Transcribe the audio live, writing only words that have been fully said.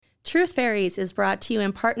Truth Fairies is brought to you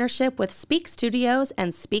in partnership with Speak Studios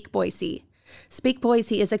and Speak Boise. Speak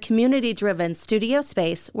Boise is a community-driven studio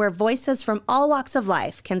space where voices from all walks of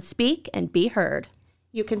life can speak and be heard.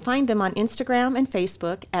 You can find them on Instagram and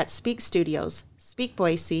Facebook at Speak Studios, Speak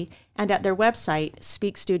Boise, and at their website,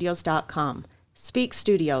 speakstudios.com. Speak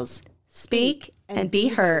Studios. Speak and be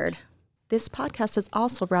heard. This podcast is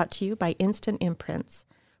also brought to you by Instant Imprints.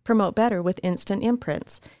 Promote better with Instant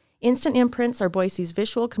Imprints. Instant Imprints are Boise's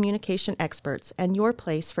visual communication experts and your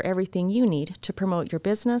place for everything you need to promote your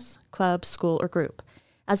business, club, school, or group.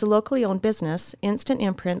 As a locally owned business, Instant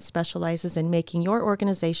Imprints specializes in making your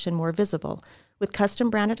organization more visible with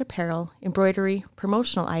custom branded apparel, embroidery,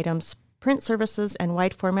 promotional items, print services, and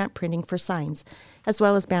wide format printing for signs, as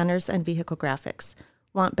well as banners and vehicle graphics.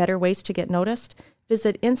 Want better ways to get noticed?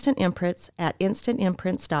 Visit Instant Imprints at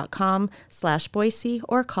instantimprints.com/Boise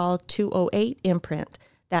or call 208-IMPRINT.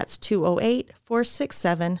 That's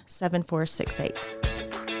 208-467-7468.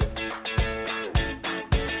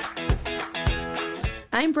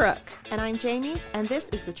 I'm Brooke. And I'm Jamie, and this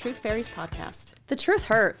is the Truth Fairies podcast. The truth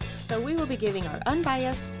hurts. So we will be giving our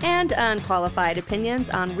unbiased And unqualified opinions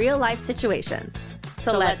on real-life situations.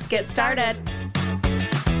 So let's get started.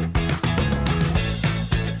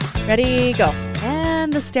 Ready, go.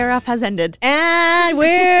 And the stare-off has ended. And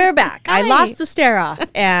we're back. I Hi. lost the stare-off.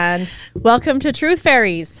 And welcome to Truth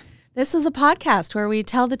Fairies. This is a podcast where we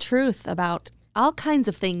tell the truth about all kinds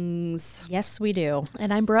of things. Yes, we do.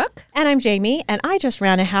 And I'm Brooke. And I'm Jamie, and I just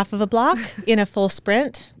ran a half of a block in a full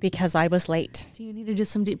sprint because I was late. Do you need to do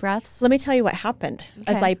some deep breaths? Let me tell you what happened.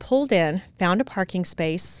 Okay. As I pulled in, found a parking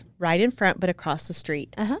space right in front, but across the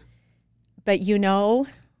street. Uh-huh. But you know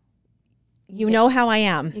how I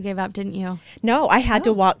am. You gave up, didn't you? No, I had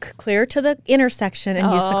to walk clear to the intersection and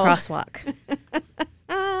use the Oh. crosswalk.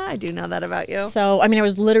 I do know that about you. So,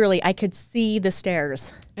 I could see the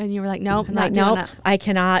stairs. And you were like, nope, I'm not like, doing nope, that. I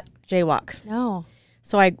cannot jaywalk. No.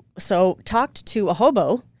 So I talked to a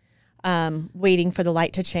hobo, waiting for the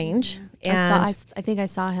light to change. And I think I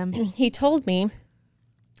saw him. he told me,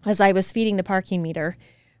 as I was feeding the parking meter,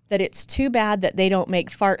 that it's too bad that they don't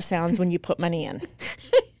make fart sounds when you put money in.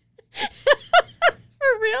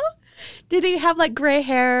 For real? Did he have like gray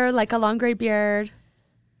hair, like a long gray beard?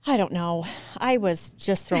 I don't know. I was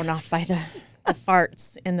just thrown off by the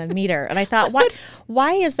farts in the meter. And I thought,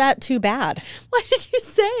 why is that too bad? What did you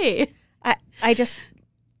say? I just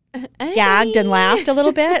gagged and laughed a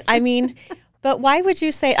little bit. But why would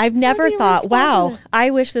you say, I've never do you thought, respond to wow, it? I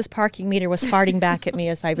wish this parking meter was farting back at me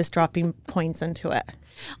as I was dropping coins into it.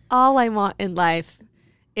 All I want in life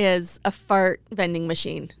is a fart vending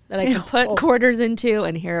machine that I can put Oh. quarters into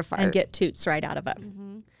and hear a fart. And get toots right out of it.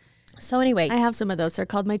 So anyway, I have some of those. They're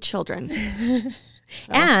called my children.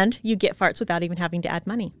 and you get farts without even having to add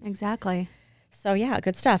money. Exactly. So yeah,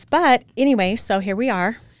 good stuff. But anyway, so here we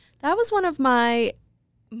are. That was one of my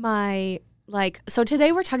so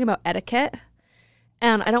today we're talking about etiquette.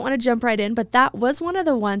 And I don't want to jump right in, but that was one of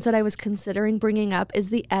the ones that I was considering bringing up is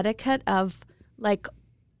the etiquette of like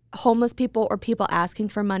homeless people or people asking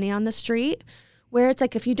for money on the street, where it's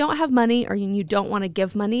like if you don't have money or you don't want to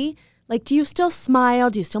give money, like do you still smile?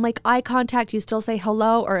 Do you still make eye contact? Do you still say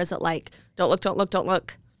hello? Or is it like, don't look, don't look, don't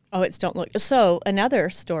look? Oh, it's don't look. So another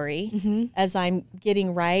story, as I'm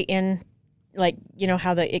getting right in, like, you know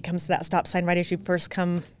how it comes to that stop sign right as you first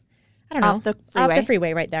come, I don't know, Off the freeway. off the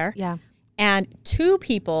freeway right there. Yeah. And two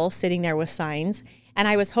people sitting there with signs. And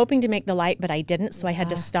I was hoping to make the light, but I didn't. So I had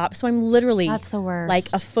to stop. So I'm literally That's the worst. like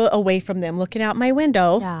a foot away from them looking out my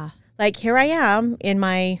window. Yeah. Like here I am in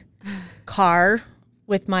my car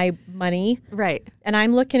with my money. Right. And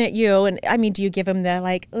I'm looking at you. And do you give them the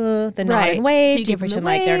nod Right. and wave? Do Do you give them pretend the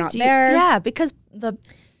like they're wave? not Do you- there? Yeah, because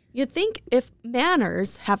you'd think if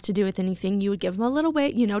manners have to do with anything, you would give them a little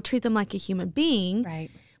bit, treat them like a human being. Right.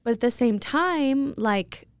 But at the same time,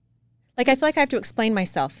 like, I feel like I have to explain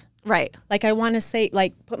myself. right. Like I want to say,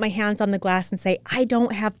 put my hands on the glass and say, I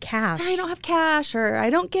don't have cash. Sorry, I don't have cash, or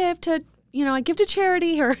I don't give to, I give to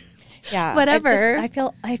charity, or Yeah. whatever. I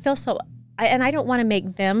feel so, and I don't want to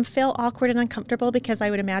make them feel awkward and uncomfortable because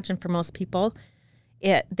I would imagine for most people,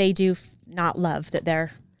 they do not love that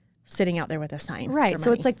they're sitting out there with a sign. right. for So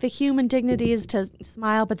money. it's like the human dignity is to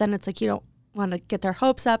smile, but then it's like you don't want to get their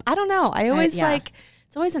hopes up. I don't know. I always yeah.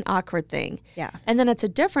 it's always an awkward thing. Yeah. And then it's a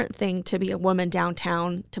different thing to be a woman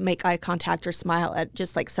downtown to make eye contact or smile at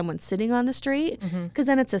just like someone sitting on the street, because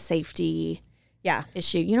then it's a safety Yeah.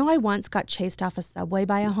 issue. I once got chased off a subway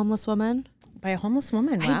by a homeless woman. By a homeless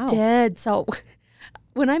woman. Wow. I did. So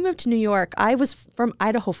when I moved to New York, I was from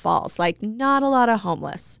Idaho Falls, like not a lot of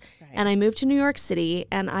homeless. Right. And I moved to New York City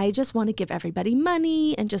and I just want to give everybody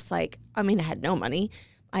money and just like, I had no money.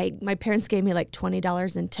 my parents gave me like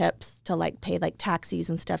 $20 in tips to like pay like taxis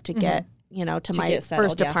and stuff to get, you know, to my settled,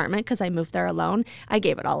 first apartment because I moved there alone. I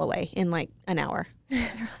gave it all away in like an hour.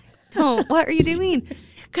 Don't, what are you doing?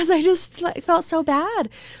 Because I just like, felt so bad.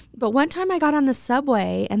 But one time I got on the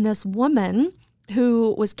subway and this woman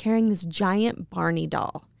who was carrying this giant Barney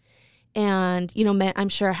doll. And, you know, I'm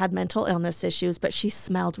sure had mental illness issues, but she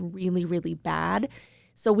smelled really, really bad.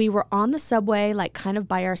 So we were on the subway, like kind of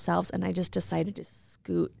by ourselves, and I just decided to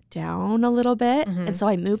scoot down a little bit. And so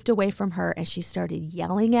I moved away from her, and she started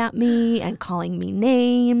yelling at me and calling me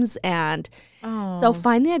names. And so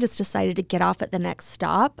finally I just decided to get off at the next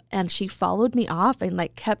stop, and she followed me off and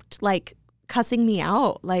like kept like cussing me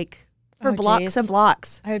out like for blocks and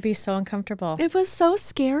blocks. I would be so uncomfortable. It was so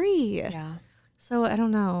scary. Yeah. So I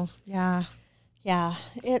don't know. Yeah. Yeah.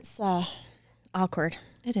 It's awkward.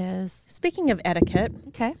 It is. Speaking of etiquette,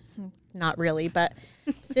 Okay. not really, but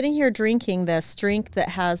sitting here drinking this drink that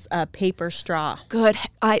has a paper straw. Good.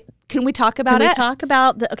 Can we talk about Can we it? talk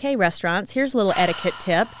about restaurants? Here's a little etiquette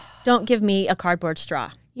tip. Don't give me a cardboard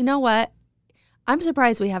straw. You know what? I'm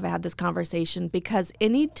surprised we haven't had this conversation because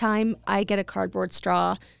anytime I get a cardboard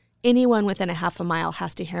straw, anyone within a half a mile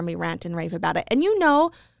has to hear me rant and rave about it. And you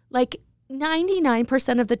know, like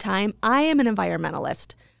 99% of the time, I am an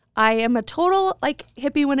environmentalist. I am a total like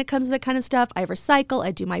hippie when it comes to that kind of stuff. I recycle.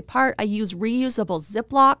 I do my part. I use reusable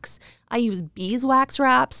Ziplocs. I use beeswax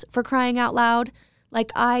wraps for crying out loud.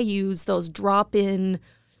 Like I use those drop-in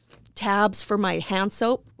tabs for my hand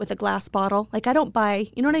soap with a glass bottle. Like I don't buy,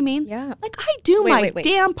 you know what I mean? Yeah. Like I do my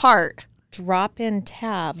damn part. Drop-in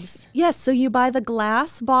tabs. Yes, so you buy the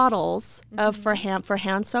glass bottles of for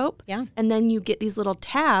hand soap. Yeah. And then you get these little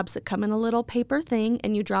tabs that come in a little paper thing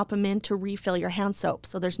and you drop them in to refill your hand soap.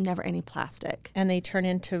 So there's never any plastic. And they turn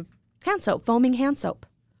into Hand soap, foaming hand soap.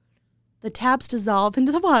 The tabs dissolve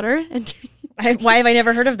into the water and why have I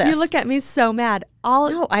never heard of this? you look at me so mad.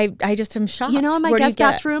 No, I just am shocked. You know, in my Where do you guest get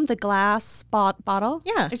it? bathroom, the glass bottle.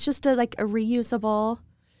 Yeah. It's just a reusable.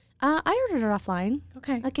 I ordered it offline.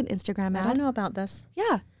 Okay. Like an Instagram ad. I don't know about this.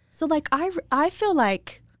 Yeah. So like I feel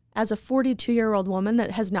like as a 42-year-old woman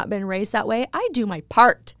that has not been raised that way, I do my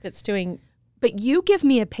part. It's doing. But you give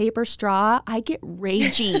me a paper straw, I get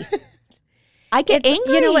ragey. I get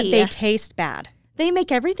angry. You know what? They taste bad. They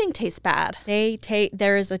make everything taste bad.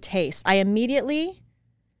 There is a taste. I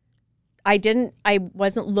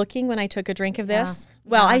wasn't looking when I took a drink of this. Yeah.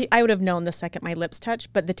 Well, Yeah. I would have known the second my lips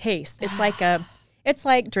touched, but the taste, it's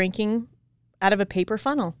like drinking out of a paper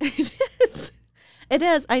funnel. It is. It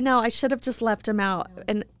is. I know. I should have just left them out.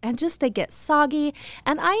 And just they get soggy.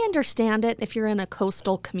 And I understand it if you're in a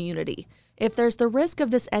coastal community. If there's the risk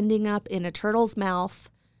of this ending up in a turtle's mouth,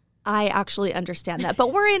 I actually understand that.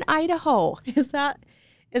 But we're in Idaho. Is that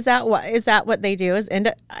what they do?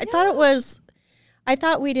 I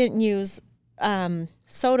thought we didn't use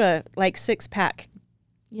soda like 6-pack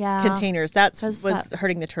containers. That was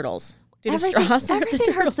hurting the turtles. Do the straws hurt the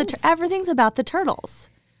turtles? Everything's about the turtles.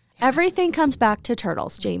 Yeah. Everything comes back to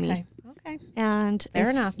turtles, Jamie. Okay. And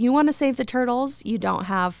Fair enough. You want to save the turtles, you don't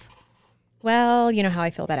have. Well, you know how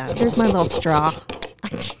I feel about animals. Here's my little straw. I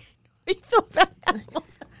feel bad.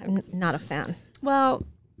 I'm not a fan. Well,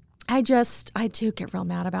 I do get real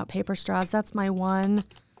mad about paper straws. That's my one.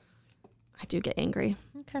 I do get angry.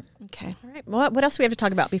 Okay. All right. Well, what else do we have to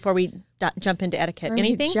talk about before we jump into etiquette?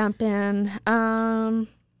 Anything? Jump in.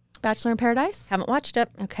 Bachelor in Paradise? Haven't watched it.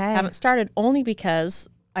 Okay. Haven't started only because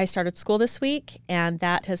I started school this week and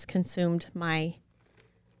that has consumed my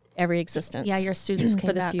every existence. Yeah, your students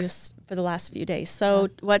came back. For the last few days. So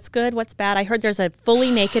what's good? What's bad? I heard there's a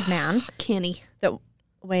fully naked man. Kenny that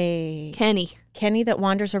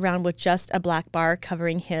wanders around with just a black bar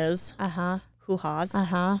covering his hoo-haws.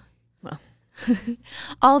 Well.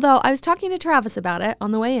 Although I was talking to Travis about it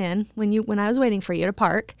on the way in when I was waiting for you to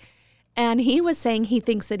park, and he was saying he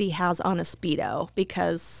thinks that he has on a Speedo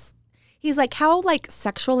because he's like, how like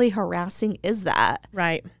sexually harassing is that?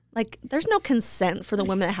 Right. Like, there's no consent for the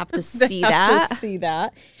women that have to see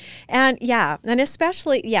that. And and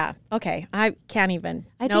especially, okay, I can't even.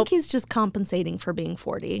 I think he's just compensating for being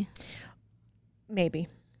 40. Maybe.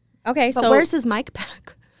 Okay, but where's his mic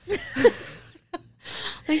pack?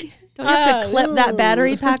 Like, don't you have to clip that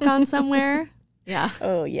battery pack on somewhere? Yeah.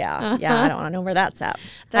 Oh, yeah. Yeah, I don't want to know where that's at.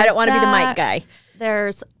 I don't want to be the mic guy.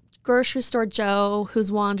 There's Grocery Store Joe,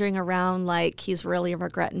 who's wandering around like he's really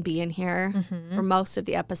regretting being here for most of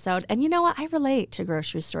the episode. And you know what? I relate to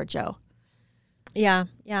Grocery Store Joe. Yeah.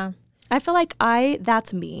 I feel like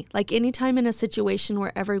that's me. Like anytime in a situation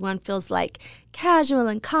where everyone feels like casual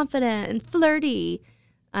and confident and flirty,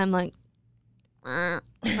 I'm like,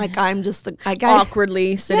 Like I'm just the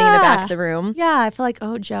awkwardly sitting in the back of the room. Yeah, I feel like,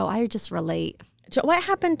 oh, Joe, I just relate. Joe, what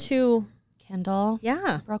happened to Kendall?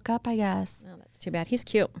 Yeah. Broke up, I guess. Oh, that's too bad. He's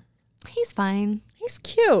cute. He's fine. He's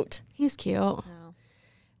cute. He's cute.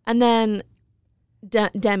 And then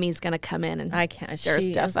Demi's going to come in and stir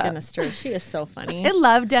stuff up. Gonna stir. She is so funny. I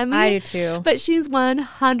love Demi. I do too. But she's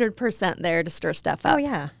 100% there to stir stuff up. Oh,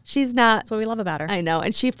 yeah. She's not. That's what we love about her. I know.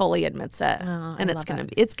 And she fully admits it. Oh, and it's going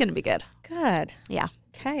to be good. Good. Yeah.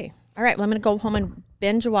 Okay. All right. Well, I'm going to go home and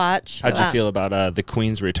binge watch. How'd you feel about the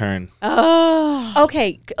Queen's return? Oh.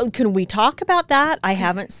 Okay. Can we talk about that? I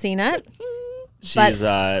haven't seen it.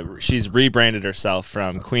 She's rebranded herself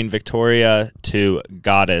from Queen Victoria to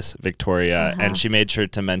Goddess Victoria, and she made sure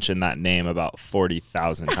to mention that name about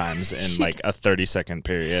 40,000 times in like a 30-second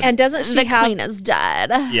period. And doesn't she the have? Queen is dead.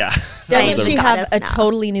 Yeah. Doesn't she have Goddess a now.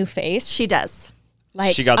 totally new face? She does.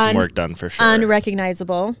 Like she got some work done for sure.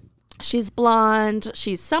 Unrecognizable. She's blonde.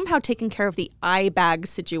 She's somehow taking care of the eye bag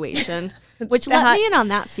situation, which let me in on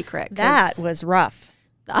that secret. That was rough.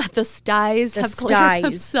 The styes have cleared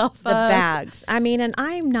themselves the up. bags. I mean, and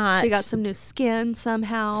I'm not. She got some new skin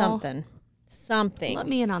somehow. Something. Let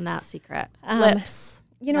me in on that secret. Lips.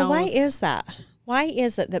 You know, why nose. is that? Why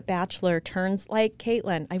is it that Bachelor turns like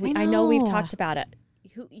Caitlyn? I know we've talked about it.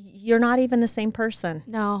 You're not even the same person.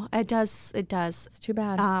 No, it does. It does. It's too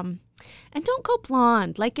bad. And don't go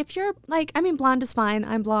blonde. Like if you're like, I mean, blonde is fine.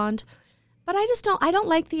 I'm blonde. But I don't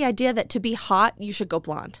like the idea that to be hot, you should go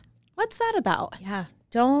blonde. What's that about? Yeah.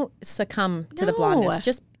 Don't succumb to the blondness.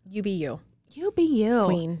 Just you be you. You be you.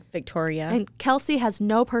 Queen Victoria. And Kelsey has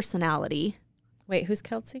no personality. Wait, who's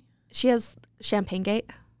Kelsey? She has Champagne Gate.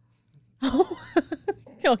 Oh,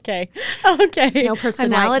 okay. Okay. No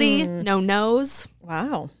personality, I'm like, no nose.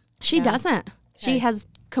 Wow. She doesn't. She has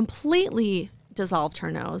completely dissolved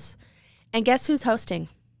her nose. And guess who's hosting?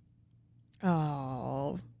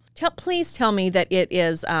 Oh. Please tell me that it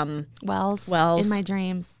is Wells. Wells. In my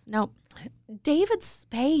dreams. Nope. David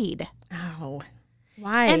Spade. Oh.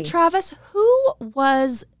 Why? And Travis, who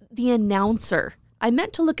was the announcer? I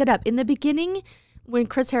meant to look it up. In the beginning, when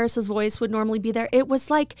Chris Harris's voice would normally be there,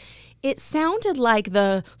 it sounded like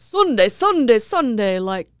the Sunday,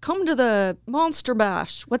 like come to the Monster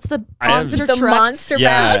Bash. What's the monster truck? The Monster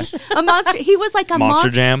Yeah. Bash. A monster. He was like a Monster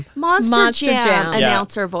Jam? Monster Jam Yeah.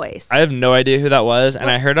 announcer voice. I have no idea who that was, and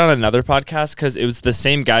I heard on another podcast because it was the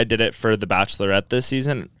same guy did it for The Bachelorette this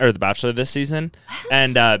season, or The Bachelor this season,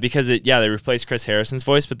 and because they replaced Chris Harrison's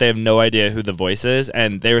voice, but they have no idea who the voice is,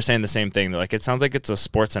 and they were saying the same thing. They're like, it sounds like it's a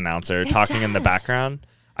sports announcer talking in the background.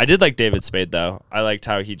 I did like David Spade though. I liked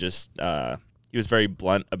how he just he was very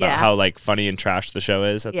blunt about how like funny and trash the show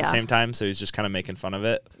is at the same time. So he's just kind of making fun of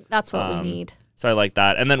it. That's what we need. So I like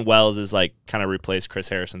that. And then Wells is like kind of replaced Chris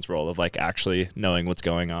Harrison's role of like actually knowing what's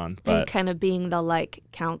going on. But And kind of being the like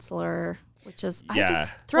counselor, which is I Yeah.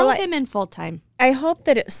 just throw him in full time. I hope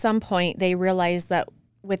that at some point they realize that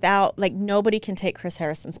without nobody can take Chris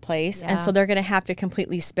Harrison's place, and Yeah. so they're going to have to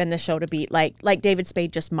completely spin the show to be like David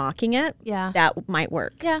Spade just mocking it. Yeah. That might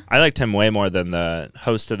work. Yeah. I liked him way more than the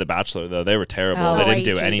host of The Bachelor though. They were terrible. Oh, they I didn't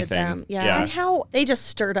do hated anything. them. Yeah. And how They just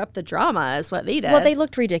stirred up the drama is what they did. well they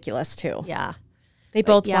looked ridiculous too. Yeah. They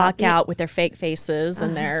both yeah, walk they- out with their fake faces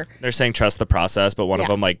and their They're saying trust the process, but one of Yeah.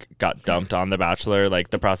 them like got dumped on The Bachelor.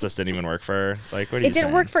 Like the process didn't even work for her. It's like, what are you it didn't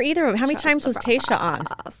saying? work for either of them. How many times was Tayshia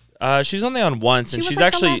on? She's only on once, and She was she's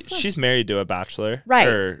like the actually last one. she's married to a bachelor, Right.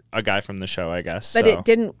 Or a guy from the show, I guess. But so. it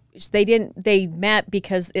didn't. They met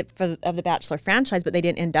because of the Bachelor franchise, but they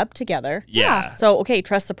didn't end up together. Yeah. So okay,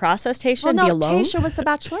 trust the process, Tayshia, Well, and no, be alone. Tasha was the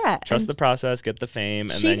Bachelorette. Trust the process, get the fame,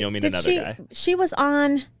 and then you'll meet another guy. She was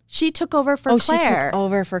on. She took over for She Claire. took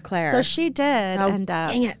over for Claire. So she did. Oh, and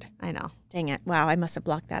dang it. I know. Dang it! Wow, I must have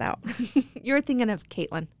blocked that out. You were thinking of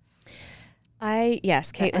Caitlyn.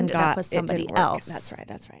 Caitlyn ended up got with it didn't somebody work. else. That's right.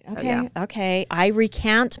 So, Okay, yeah. okay. I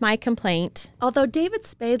recant my complaint. Although David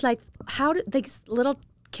Spade, like, how do these little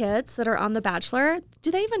kids that are on The Bachelor,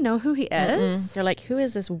 do they even know who he is? They're like, who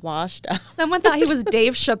is this washed up? Someone thought he was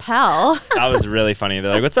Dave Chappelle. That was really funny.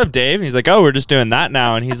 They're like, "What's up, Dave?" And he's like, "Oh, we're just doing that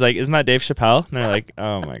now." And he's like, "Isn't that Dave Chappelle?" And they're like,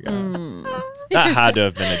 "Oh my god, that had to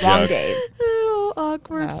have been a Wrong joke." Dave. Oh,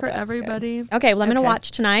 awkward for that's everybody. Okay, well, I'm going to Okay.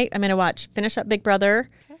 watch tonight. I'm going to finish up Big Brother.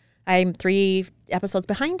 I'm 3 episodes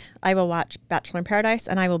behind. I will watch Bachelor in Paradise,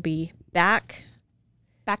 and I will be back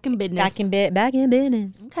Back in business. back in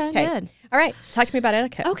business. Okay, good. All right, talk to me about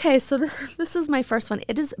etiquette. Okay, so this is my first one.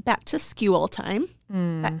 It is back to school time.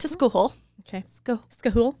 Back to school. Okay. School.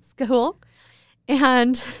 School.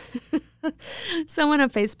 And someone on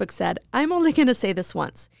Facebook said, I'm only going to say this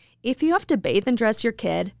once. If you have to bathe and dress your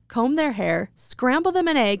kid, comb their hair, scramble them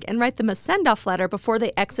an egg, and write them a send-off letter before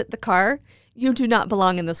they exit the car, You do not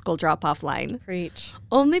belong in the school drop-off line. Preach.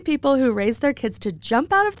 Only people who raise their kids to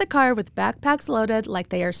jump out of the car with backpacks loaded like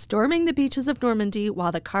they are storming the beaches of Normandy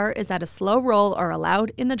while the car is at a slow roll are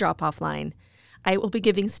allowed in the drop-off line. I will be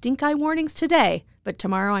giving stink eye warnings today, but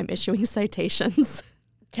tomorrow I'm issuing citations.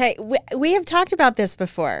 Okay, we have talked about this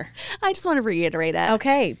before. I just want to reiterate it.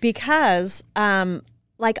 Okay, because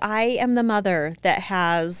like I am the mother that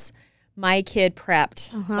has my kid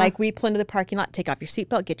prepped. Like we pull into the parking lot, take off your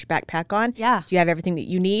seatbelt, get your backpack on. Yeah. Do you have everything that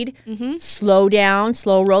you need? Slow down,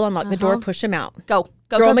 slow roll, unlock the door, push him out. Go.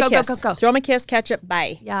 Throw him a Go. kiss. Throw him a kiss, catch up,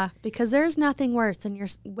 bye. Yeah, because there's nothing worse than you're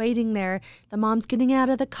waiting there. The mom's getting out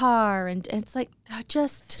of the car, and it's like,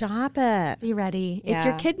 just Stop it. be ready. Yeah. If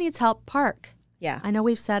your kid needs help, park. Yeah. I know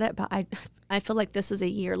we've said it, but I feel like this is a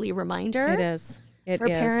yearly reminder. It is. For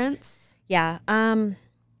parents. Yeah.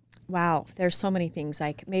 Wow. There's so many things.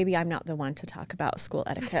 Like maybe I'm not the one to talk about school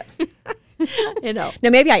etiquette. You know, No,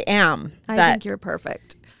 maybe I am. I but think you're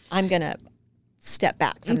perfect. I'm gonna step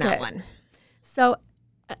back from that Okay. one. So,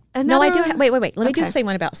 No, I do. Wait. Let me Okay. just say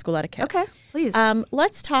one about school etiquette. Okay, please.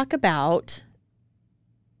 Let's talk about.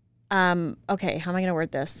 Okay, how am I going to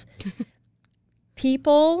word this?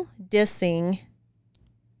 People dissing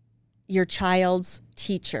your child's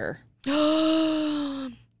teacher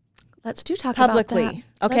Let's talk publicly. about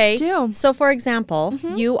that. Okay. Let's do. So, for example,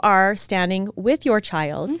 you are standing with your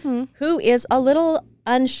child who is a little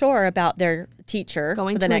unsure about their teacher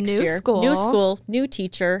Going for the to a next new year. school. New school, new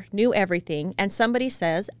teacher, new everything. And somebody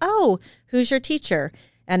says, "Oh, who's your teacher?"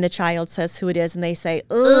 And the child says who it is, and they say,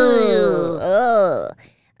 "Oh,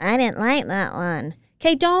 I didn't like that one."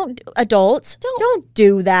 Okay, don't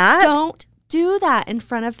do that. Don't do that in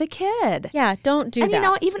front of the kid. Yeah, don't do And that. you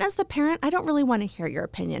know, even as the parent, I don't really want to hear your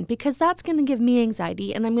opinion because that's going to give me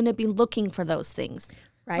anxiety and I'm going to be looking for those things.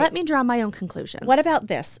 Right. Let me draw my own conclusions. What about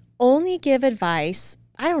this? Only give advice,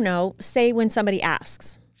 I don't know, say when somebody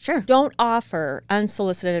asks. Sure. Don't offer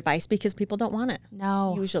unsolicited advice because people don't want it.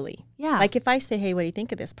 No. Usually. Yeah. Like if I say, "Hey, what do you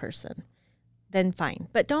think of this person?" Then fine.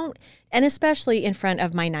 But don't, and especially in front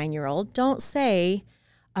of my 9-year-old, don't say,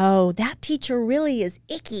 "Oh, that teacher really is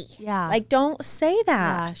icky." Yeah. Like don't say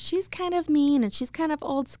that. Yeah, she's kind of mean and she's kind of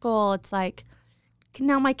old school. It's like,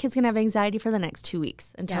 now my kid's going to have anxiety for the next 2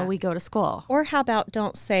 weeks until Yeah. we go to school. Or how about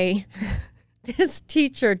don't say, "This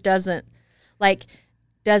teacher doesn't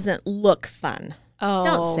look fun." Oh,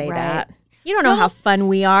 Don't say right. that. You don't know how fun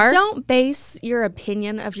we are. Don't base your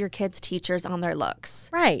opinion of your kids' teachers on their looks.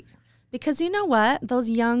 Right. Because you know what? Those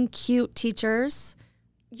young, cute teachers,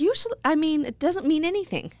 usually, it doesn't mean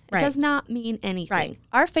anything. It Right. does not mean anything. Right.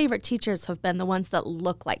 Our favorite teachers have been the ones that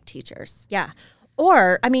look like teachers. Yeah.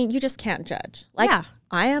 Or, you just can't judge. Like, Yeah.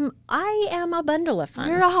 I am a bundle of fun.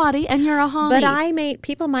 You're a hottie and you're a homie. But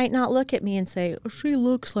people might not look at me and say, "Oh, she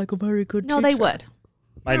looks like a very good teacher." No, they would.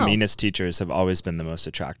 My No. meanest teachers have always been the most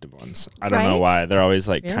attractive ones. I don't know Right? why. They're always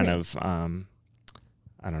like kind Really? of,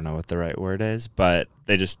 I don't know what the right word is, but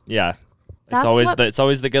they just, yeah. That's It's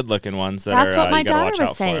always the good looking ones that That's are, what my you gotta daughter watch was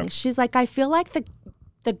out saying. for. She's like, I feel like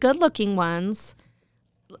the good-looking ones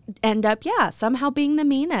end up, somehow being the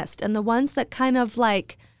meanest, and the ones that kind of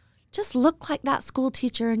like just look like that school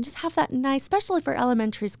teacher and just have that nice, especially for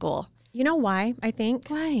elementary school. You know why, I think?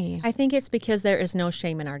 Why? I think it's because there is no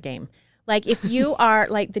shame in our game. Like if you are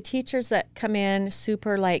like the teachers that come in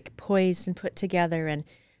super like poised and put together and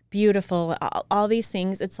beautiful, all these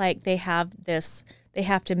things, it's like they have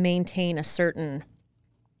to maintain a certain,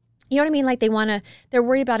 you know what I mean? Like they're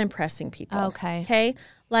worried about impressing people. Okay. Okay.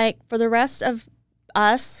 Like for the rest of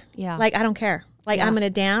us, Yeah. like I don't care. Like Yeah. I'm going to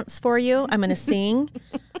dance for you. I'm going to sing.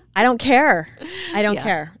 I don't care. I don't Yeah.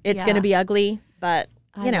 care. It's Yeah. going to be ugly, but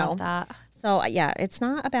I you know. love that. So yeah, it's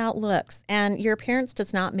not about looks, and your appearance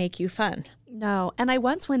does not make you fun. No. And I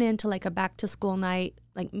once went into like a back to school night,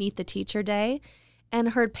 like meet the teacher day, and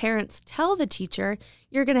heard parents tell the teacher,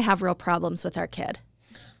 "You're going to have real problems with our kid."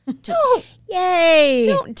 Yay!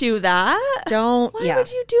 Don't do that. Don't.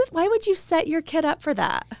 Why would you set your kid up for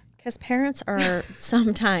that? Because parents are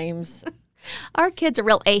sometimes. Our kid's a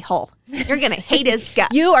real a-hole. You're going to hate his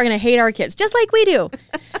guts. You are going to hate our kids just like we do.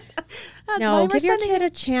 That's No, why we're give your sending- kid a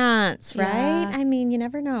chance, right? Yeah. I mean, you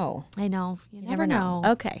never know. I know. You never know.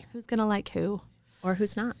 Okay. Who's going to like who? Or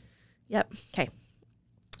who's not. Yep. Okay.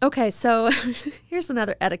 Okay, so here's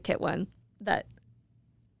another etiquette one that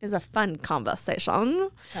is a fun conversation.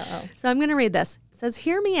 Uh-oh. So I'm going to read this. It says,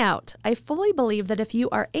 "Hear me out. I fully believe that if you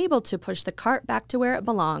are able to push the cart back to where it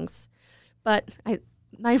belongs," but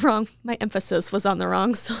my emphasis was on the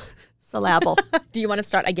wrong syllable. Do you want to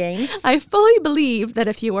start again? "I fully believe that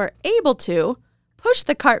if you are able to push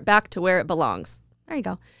the cart back to where it belongs." There you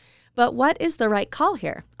go. But what is the right call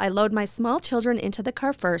here? I load my small children into the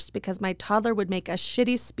car first because my toddler would make a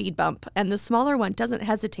shitty speed bump, and the smaller one doesn't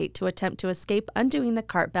hesitate to attempt to escape undoing the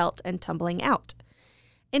cart belt and tumbling out.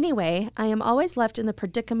 Anyway, I am always left in the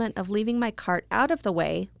predicament of leaving my cart out of the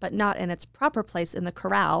way, but not in its proper place in the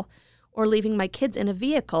corral, or leaving my kids in a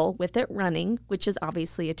vehicle with it running, which is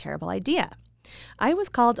obviously a terrible idea. I was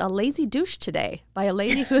called a lazy douche today by a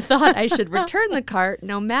lady who thought I should return the cart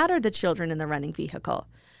no matter the children in the running vehicle.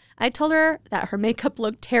 I told her that her makeup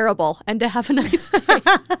looked terrible and to have a nice day.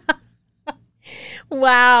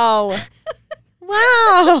 Wow.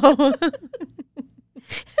 Wow.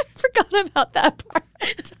 Forgot about that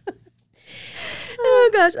part. Oh,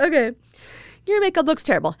 gosh. Okay. Your makeup looks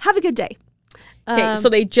terrible. Have a good day. Okay, so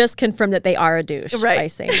they just confirmed that they are a douche by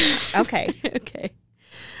saying that. Okay. Okay.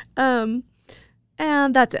 And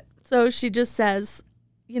that's it. So she just says,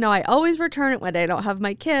 I always return it when I don't have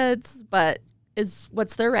my kids, but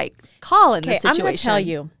what's the right call in this situation? I'm going to tell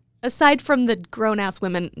you. Aside from the grown-ass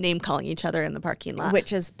women name-calling each other in the parking lot.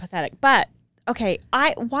 Which is pathetic. But, okay,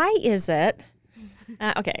 why is it?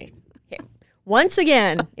 Okay. Once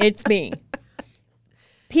again, it's me.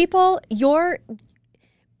 People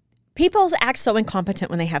act so incompetent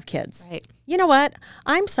when they have kids. Right. You know what?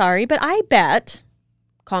 I'm sorry, but I bet,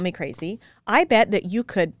 call me crazy, I bet that you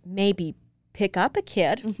could maybe pick up a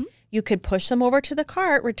kid, Mm-hmm. you could push them over to the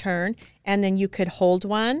cart return, and then you could hold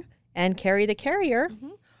one and carry the carrier,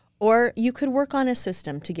 or you could work on a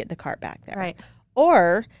system to get the cart back there. Right.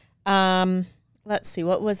 Or, let's see,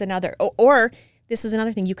 what was another, or this is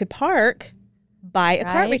another thing, you could park by a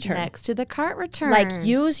cart return. Next to the cart return. Like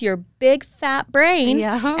use your big fat brain,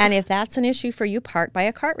 Yeah. and if that's an issue for you, park by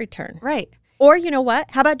a cart return. Right. Or you know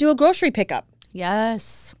what? How about do a grocery pickup?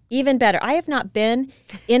 Yes. Even better. I have not been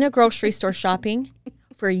in a grocery store shopping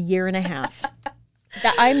for a year and a half.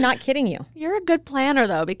 I'm not kidding you. You're a good planner,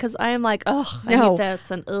 though, because I am like, ugh, I No. need this,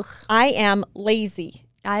 and ugh. I am lazy.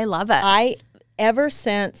 I love it. Ever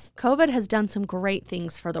since, COVID has done some great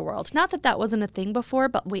things for the world. Not that wasn't a thing before,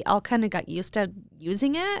 but we all kind of got used to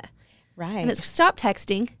using it. right. And it's stop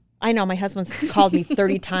texting. I know my husband's called me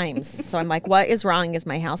 30 times. So I'm like, what is wrong? Is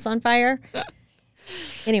my house on fire?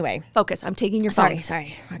 Anyway. Focus. I'm taking your phone.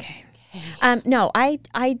 Sorry. Okay. No, I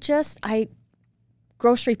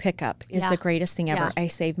grocery pickup is the greatest thing ever. Yeah. I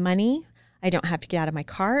save money. I don't have to get out of my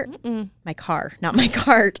cart. My car, not my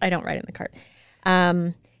cart. I don't ride in the cart.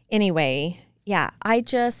 Anyway, yeah,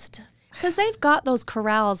 Because they've got those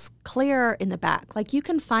corrals clear in the back. Like you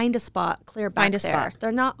can find a spot clear back there. spot.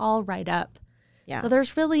 They're not all right up. yeah. So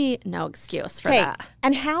there's really no excuse for Okay. that.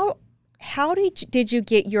 And how did you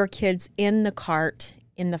get your kids in the cart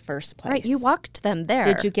in the first place? Right. You walked them there.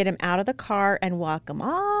 Did you get them out of the car and walk them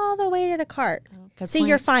all the way to the cart? good See, point.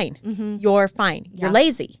 you're fine. You're fine. You're Yeah.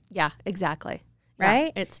 lazy. Yeah, exactly. Yeah,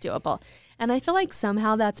 Right? it's doable. And I feel like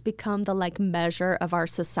somehow that's become the measure of our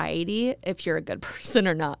society if you're a good person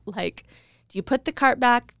or not. Like, do you put the cart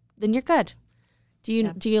back? Then you're good. Do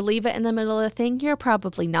you leave it in the middle of the thing? You're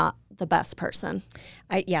probably not the best person.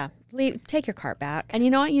 Take your cart back. And you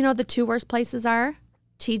know what? You know the two worst places are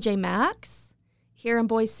TJ Maxx here in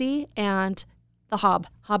Boise and the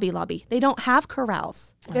Hobby Lobby. They don't have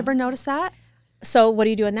corrals. Have you ever noticed that? So what do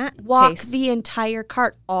you do in that Walk case? the entire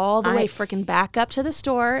cart all the way freaking back up to the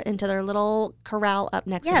store into their little corral up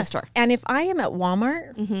next to the store. And if I am at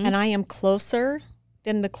Walmart and I am closer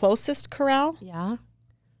than the closest corral, Yeah.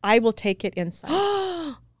 I will take it inside.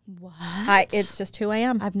 What? It's just who I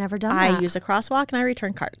am. I've never done I that. use a crosswalk and I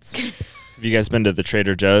return carts. Have you guys been to the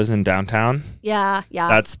Trader Joe's in downtown? Yeah.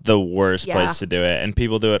 That's the worst Yeah. place to do it. And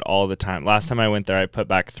people do it all the time. Last time I went there, I put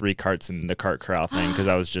back 3 carts in the cart corral thing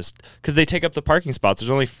because they take up the parking spots. There's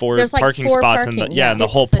only 4 There's like parking 4 spots parking, in yeah. the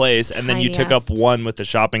It's whole the place. And then you took up tiniest. 1 with the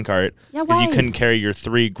shopping cart Yeah, because you why? couldn't carry your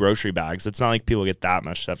 3 grocery bags. It's not like people get that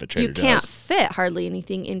much stuff at Trader You Joe's. can't fit hardly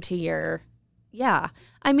anything into your. Yeah.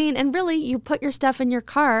 I mean, and really, you put your stuff in your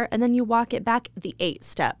car and then you walk it back the 8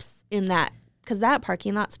 steps in that because that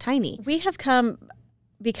parking lot's tiny. We have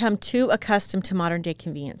become too accustomed to modern day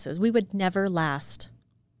conveniences. We would never last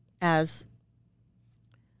as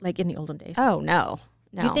like in the olden days. Oh, no.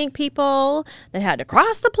 You think people that had to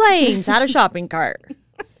cross the plains had a shopping cart?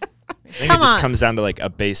 I think Come it just on. comes down to a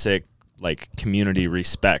basic community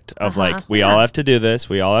respect of we all have to do this.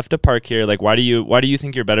 We all have to park here. Why do you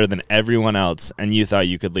think you're better than everyone else and you thought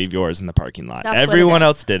you could leave yours in the parking lot? That's what it Everyone is.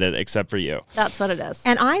 else did it except for you. That's what it is.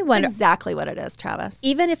 And I That's wonder, exactly what it is, Travis.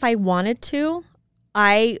 even if I wanted to,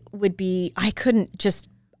 I would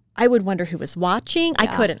wonder who was watching. I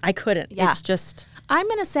couldn't. Yeah. It's just, I'm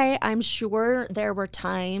going to say I'm sure there were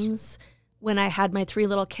times when I had my 3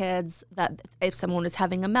 little kids that if someone was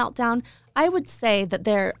having a meltdown, I would say that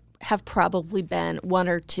there have probably been 1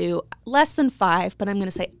 or 2, less than 5, but I'm going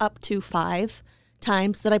to say up to 5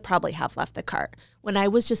 times that I probably have left the cart. When I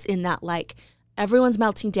was just in that, like, everyone's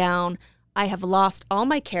melting down. I have lost all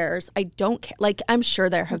my cares. I don't care. Like, I'm sure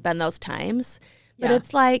there have been those times. But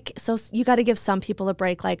it's like, so you got to give some people a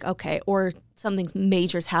break, like, okay, or something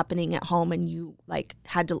major's happening at home and you, like,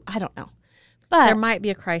 had to, I don't know. But there might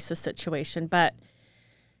be a crisis situation, but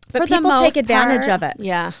for people take advantage of it.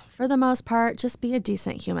 Yeah. For the most part, just be a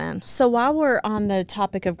decent human. So while we're on the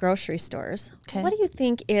topic of grocery stores, Okay. what do you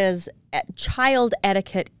think is child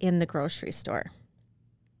etiquette in the grocery store?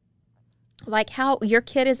 Like how your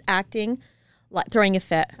kid is acting, like throwing a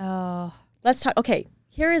fit. Oh, Let's talk. Okay,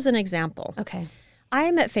 here is an example. okay. I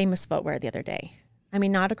am at Famous Footwear the other day. I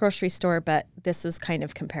mean, not a grocery store, but this is kind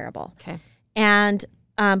of comparable. Okay. And,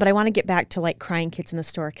 but I want to get back to like crying kids in the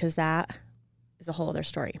store because that is a whole other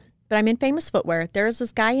story. But I'm in Famous Footwear. There's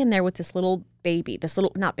this guy in there with this little baby,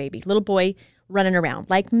 little boy running around,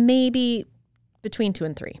 like maybe between 2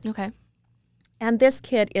 and 3. Okay. And this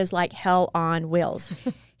kid is like hell on wheels.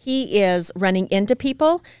 He is running into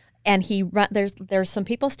people. And there's some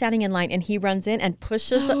people standing in line, and he runs in and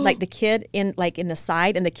pushes like the kid in the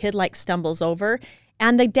side, and the kid like stumbles over,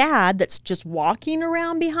 and the dad that's just walking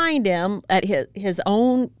around behind him at his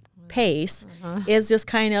own pace is just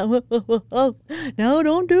kind of oh, no,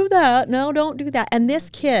 don't do that, and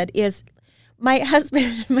this kid is. My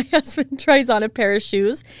husband tries on a pair of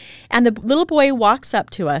shoes, and the little boy walks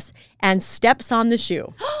up to us and steps on the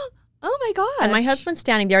shoe. Oh my gosh. And my husband's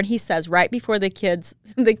standing there, and he says right before the kid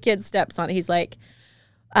steps on it, he's like,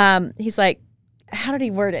 how did he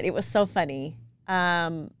word it? It was so funny.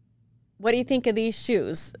 What do you think of these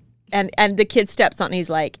shoes? And the kid steps on it, and he's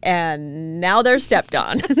like, and now they're stepped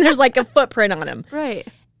on. There's like a footprint on him. Right.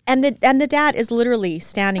 And the dad is literally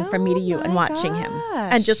standing from me to you and my watching him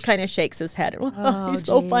gosh. and just kind of shakes his head. Oh, he's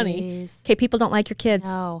so funny. geez. Okay, people don't like your kids.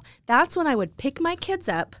 No. That's when I would pick my kids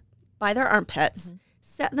up by their armpits,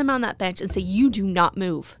 set them on that bench, and say, you do not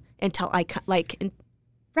move until I,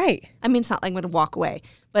 Right. I mean, it's not like I'm going to walk away,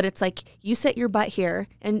 but it's like, you sit your butt here,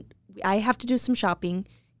 and I have to do some shopping.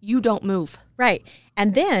 You don't move. Right.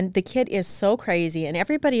 And then the kid is so crazy, and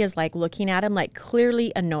everybody is like looking at him like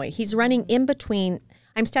clearly annoyed. He's running in between.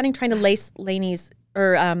 I'm standing trying to lace Lainey's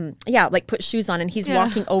like put shoes on, and he's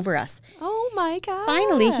walking over us. Oh my gosh.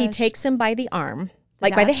 Finally, he takes him by the arm,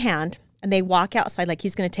 like by dad? the hand, and they walk outside like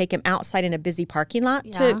he's going to take him outside in a busy parking lot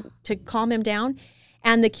to calm him down.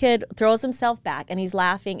 And the kid throws himself back, and he's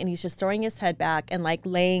laughing, and he's just throwing his head back and like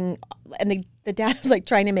laying, and the dad is like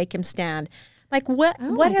trying to make him stand. Like what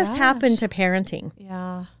has happened to parenting?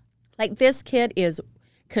 Yeah. Like this kid is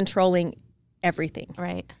controlling everything.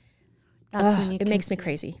 Right. That's when you it makes me see.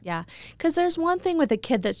 crazy. Yeah. Because there's one thing with a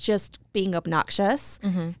kid that's just being obnoxious,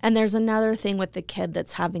 and there's another thing with the kid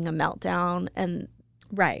that's having a meltdown, and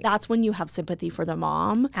Right. that's when you have sympathy for the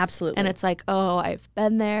mom. Absolutely. And it's like, oh, I've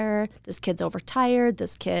been there. This kid's overtired.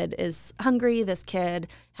 This kid is hungry. This kid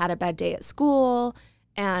had a bad day at school.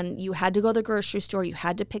 And you had to go to the grocery store. You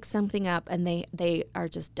had to pick something up, and they are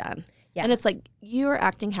just done. Yeah. And it's like, you're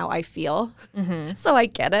acting how I feel. So I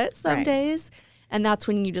get it some Right. days. And that's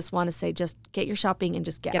when you just want to say, just get your shopping and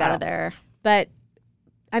just get out of there. But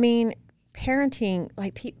I mean, parenting,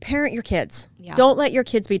 like parent your kids. Yeah. Don't let your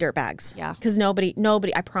kids be dirtbags. Yeah. Because nobody,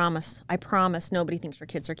 I promise, nobody thinks your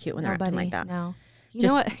kids are cute when they're acting like that. No. You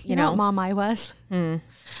Just, know what? you know know. what mom I was?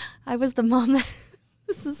 I was the mom that.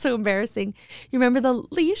 This is so embarrassing. You remember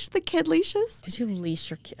the kid leashes? Did you leash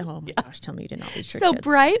your kid? Oh my gosh, tell me you did not leash your So kids.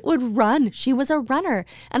 Bright would run. She was a runner.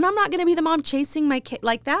 And I'm not going to be the mom chasing my kid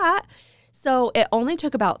like that. So it only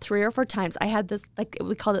took about 3 or 4 times. I had this, like,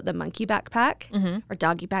 we called it the monkey backpack or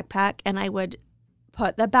doggy backpack. And I would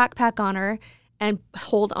put the backpack on her and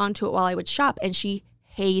hold on to it while I would shop. And she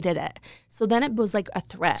hated it. So then it was like a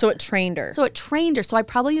threat. So it trained her. So it trained her. So I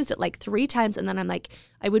probably used it like 3 times. And then I'm like,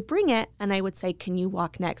 I would bring it and I would say, can you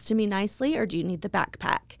walk next to me nicely, or do you need the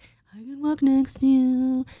backpack? I can walk next to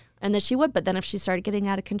you. And then she would. But then if she started getting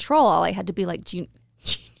out of control, all I had to be like, do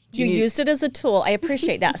you used it as a tool. I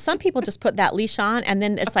appreciate that. Some people just put that leash on, and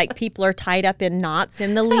then it's like people are tied up in knots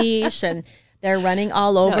in the leash, and they're running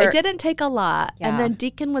all over. No, it didn't take a lot. Yeah. And then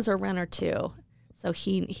Deacon was a runner too. So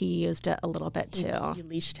he used it a little bit too. You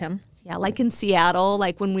leashed him. Yeah, like in Seattle,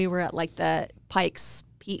 like when we were at like the Pikes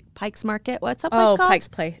Market. What's that place called? Pikes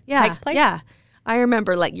Place. Yeah, Pikes Place? Yeah. I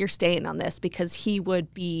remember like you're staying on this because he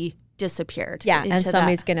would be disappeared. Yeah, and into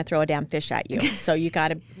somebody's going to throw a damn fish at you. So you got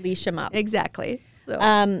to leash him up. that. Exactly.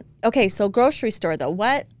 So. Okay, so grocery store though.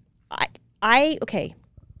 What okay.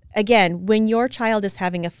 Again, when your child is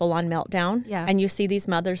having a full-on meltdown Yeah. and you see these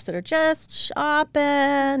mothers that are just shopping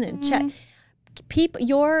and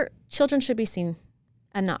Your children should be seen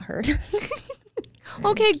and not heard.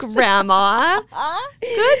 Okay, Grandma. Goodness.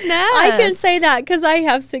 I can say that because I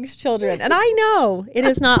have 6 children, and I know it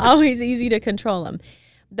is not always easy to control them.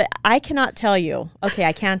 But I cannot tell you. Okay,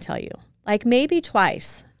 I can tell you. Like maybe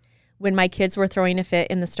twice when my kids were throwing a fit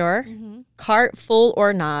in the store, cart full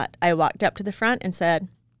or not, I walked up to the front and said,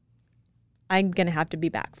 I'm going to have to be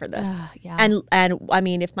back for this. Yeah. And I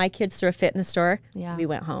mean, if my kids threw a fit in the store, we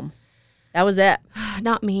went home. That was it.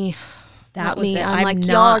 Not me. That Not was me. it. I'm like,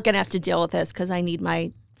 y'all are going to have to deal with this because I need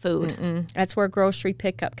my food. That's where grocery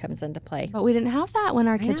pickup comes into play. But we didn't have that when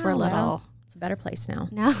our kids were little. Well, it's a better place now.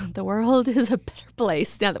 Now the world is a better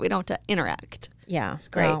place now that we don't have to interact. Yeah. It's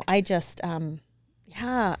great. No, I just,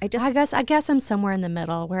 I guess I'm somewhere in the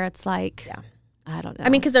middle where it's like, I don't know. I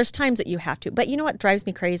mean, because there's times that you have to. But you know what drives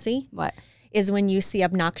me crazy? What? Is when you see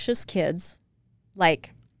obnoxious kids,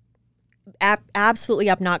 like absolutely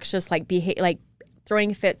obnoxious, like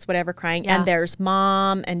throwing fits, whatever, crying. Yeah. And there's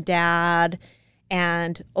mom and dad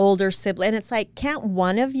and older sibling. And it's like, can't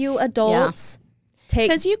one of you adults take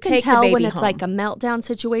because you can take the tell baby when it's home? like a meltdown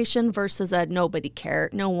situation versus a nobody care,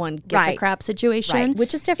 no one gives a Right. crap situation. Right,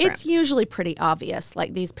 which is different. It's usually pretty obvious.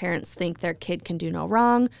 Like these parents think their kid can do no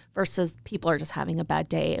wrong versus people are just having a bad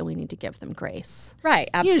day and we need to give them grace. Right,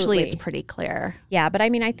 absolutely. Usually it's pretty clear. Yeah, but I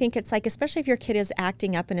mean, I think it's like, especially if your kid is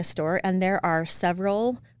acting up in a store and there are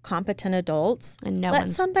several competent adults, And no let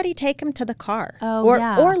one's- somebody take them to the car. Oh, or,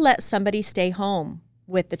 yeah. or let somebody stay home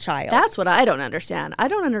with the child. That's what I don't understand. I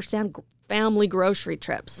don't understand family grocery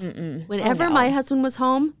trips. Whenever my husband was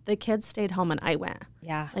home, the kids stayed home and I went.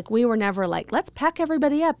 Yeah. Like we were never like, let's pack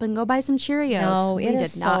everybody up and go buy some Cheerios. No, we it did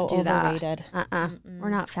is not so do that. overrated. We're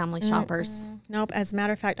not family shoppers. Nope. As a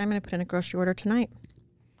matter of fact, I'm going to put in a grocery order tonight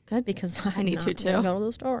Good. because I need to, too. Go to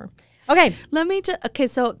the store. Okay. Let me just, okay,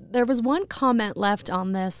 so there was one comment left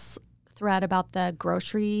on this thread about the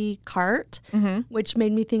grocery cart, which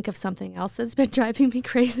made me think of something else that's been driving me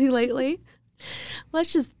crazy lately.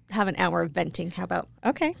 Let's just have an hour of venting. How about?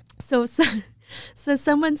 Okay. So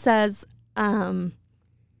someone says,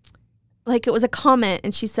 like it was a comment,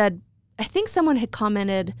 and she said, I think someone had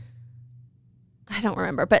commented, I don't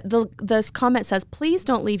remember, but this comment says, please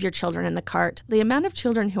don't leave your children in the cart. The amount of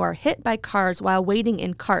children who are hit by cars while waiting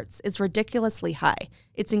in carts is ridiculously high.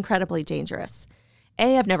 It's incredibly dangerous.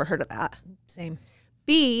 A, I've never heard of that. Same.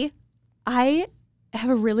 B, I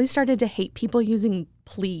have really started to hate people using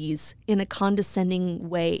please in a condescending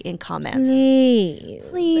way in comments.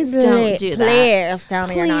 Please don't do that. Please tell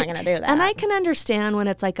me you're not going to do that. And I can understand when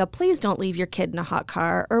it's like a please don't leave your kid in a hot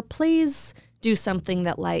car or please do something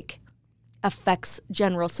that like affects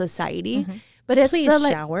general society. But it's please the,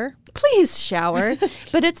 like, shower. Please shower.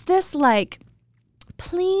 But it's this like,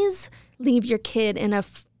 please leave your kid in a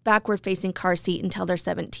backward facing car seat until they're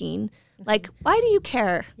 17. Like, why do you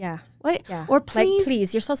care? Yeah. What? Yeah. Or please, like,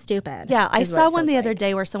 please, you're so stupid. Yeah, I is what saw it one feels the other like.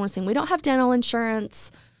 day where someone was saying, we don't have dental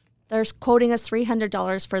insurance. They're quoting us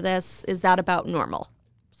 $300 for this. Is that about normal?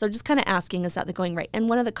 So just kind of asking, is that the going rate? And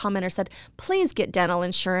one of the commenters said, please get dental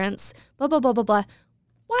insurance, blah, blah, blah, blah, blah.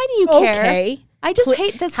 Why do you care? Okay. I just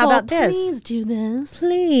hate this How whole, about this? please do this.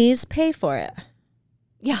 Please pay for it.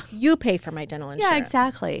 Yeah. You pay for my dental insurance. Yeah,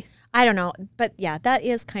 exactly. I don't know. But yeah, that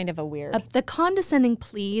is kind of a weird. The condescending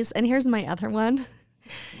please, and here's my other one,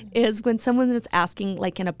 is when someone is asking,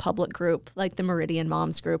 like in a public group, like the Meridian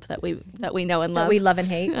Moms group that we know and love. that we love and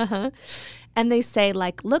hate. And they say,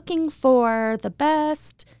 like, looking for the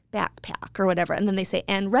best backpack or whatever. And then they say,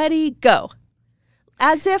 and ready, go.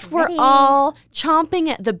 As if we're Ready. all chomping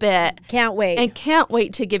at the bit. Can't wait. And can't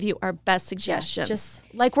wait to give you our best suggestions. just-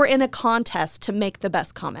 like we're in a contest to make the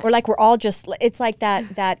best comment. Or like we're all just, it's like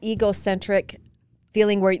that egocentric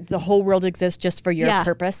feeling where the whole world exists just for your Yeah.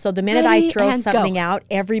 purpose. So the minute Ready I throw and something go. out,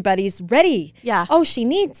 everybody's ready. Yeah. Oh, she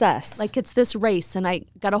needs us. Like it's this race and I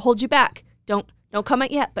got to hold you back. Don't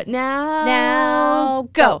comment yet, but now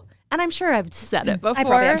go. And I'm sure I've said it before. I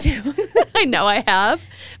probably have too. I know I have.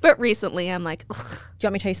 But recently I'm like, ugh, Do you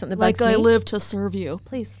want me to tell you something that bugs like I me? live to serve you.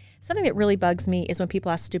 Please. Something that really bugs me is when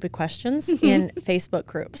people ask stupid questions in Facebook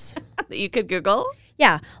groups. That you could Google.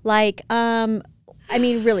 Yeah. Like, I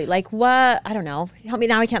mean, really, like what? I don't know. Help me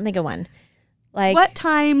now. I can't think of one. Like, What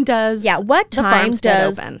time does what the time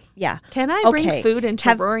farmstead does, open? yeah. Can I Okay. bring food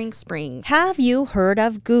into Roaring Springs? Have you heard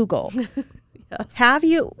of Google? Yes. Have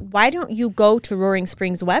you? Why don't you go to Roaring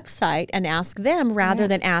Springs website and ask them rather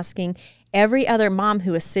than asking every other mom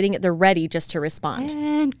who is sitting at the ready just to respond?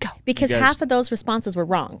 And go. Because You guys- half of those responses were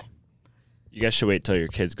wrong. You guys should wait till your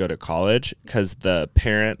kids go to college because the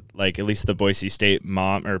parent, like at least the Boise State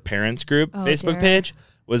mom or parents group Facebook dear. page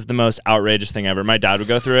was the most outrageous thing ever. My dad would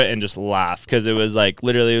go through it and just laugh because it was like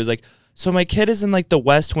literally it was like so my kid is in like the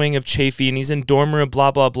west wing of Chafee and he's in dorm room,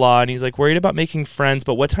 blah, blah, blah. And he's like worried about making friends,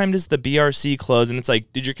 but what time does the BRC close? And it's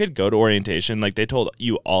like, did your kid go to orientation? Like they told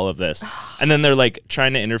you all of this. And then they're like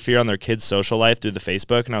trying to interfere on their kid's social life through the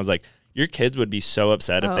Facebook. And I was like, your kids would be so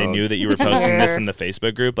upset if they knew that you were posting this in the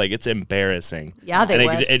Facebook group. Like, it's embarrassing. Yeah, they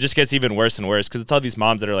would. It just gets even worse and worse because it's all these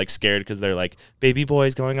moms that are like scared because they're like baby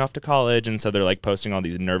boys going off to college. And so they're like posting all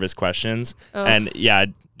these nervous questions. And yeah,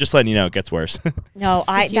 just letting you know, it gets worse. No,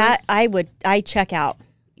 I check out.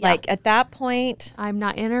 Yeah. Like at that point, I'm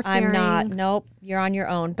not interfering. I'm not. Nope, you're on your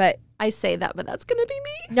own. But I say that, but that's going to be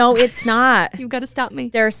me. no, it's not. You've got to stop me.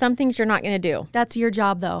 There are some things you're not going to do. That's your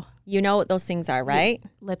job, though. You know what those things are, right?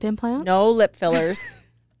 Lip implants? No lip fillers.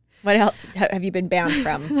 What else have you been banned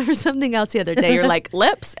from? There was something else the other day. You're like,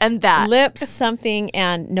 lips and that. Lips, something,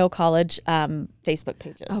 and no college Facebook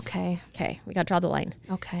pages. Okay. Okay, we got to draw the line.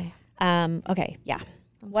 Okay. Okay, yeah.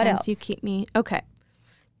 What Sometimes else? you keep me. Okay.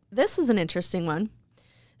 This is an interesting one.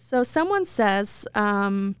 So someone says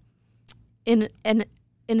in an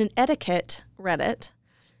etiquette Reddit,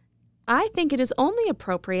 I think it is only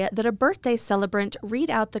appropriate that a birthday celebrant read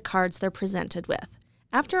out the cards they're presented with.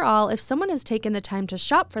 After all, if someone has taken the time to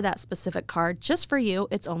shop for that specific card just for you,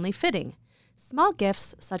 it's only fitting. Small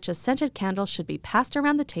gifts, such as scented candles, should be passed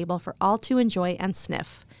around the table for all to enjoy and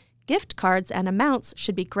sniff. Gift cards and amounts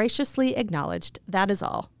should be graciously acknowledged. That is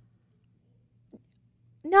all.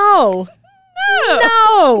 No.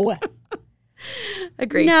 No.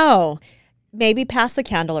 Agreed. No. Maybe pass the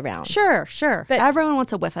candle around. Sure. But everyone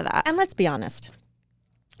wants a whiff of that. And let's be honest.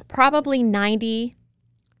 Probably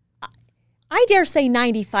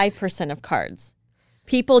 95% of cards,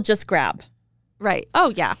 people just grab. Right.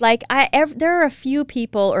 Oh, yeah. Like there are a few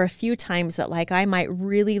people or a few times that like I might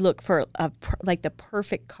really look for like the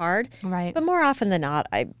perfect card. Right. But more often than not,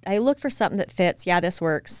 I look for something that fits. Yeah, this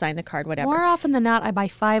works. Sign the card, whatever. More often than not, I buy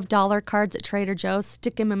 $5 cards at Trader Joe's,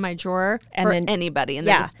 stick them in my drawer for anybody, and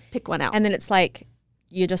then just pick one out. And then it's like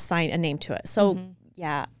you just sign a name to it. So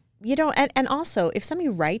yeah, you don't. And also, if somebody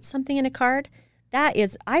writes something in a card, that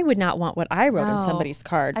is, I would not want what I wrote in somebody's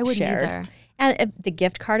card I wouldn't shared. either. And the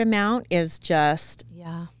gift card amount is just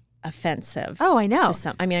offensive. Oh, I know.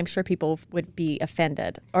 I mean, I'm sure people would be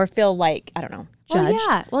offended or feel like, I don't know,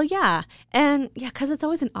 judged. Well, yeah. And yeah, because it's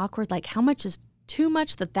always an awkward, like how much is too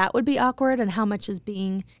much that would be awkward and how much is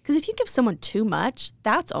being, because if you give someone too much,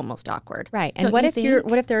 that's almost awkward. Right. And what if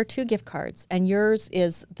there are two gift cards and yours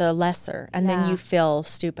is the lesser and then you feel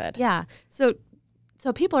stupid? Yeah. So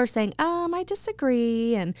people are saying, I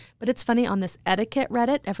disagree. But it's funny on this etiquette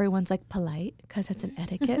Reddit, everyone's like polite because it's an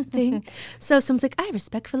etiquette thing. So someone's like, I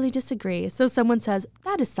respectfully disagree. So someone says,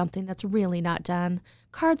 that is something that's really not done.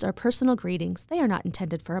 Cards are personal greetings. They are not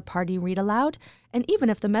intended for a party read aloud. And even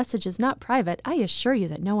if the message is not private, I assure you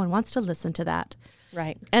that no one wants to listen to that.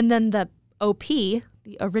 Right. And then the OP,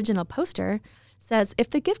 the original poster, says, if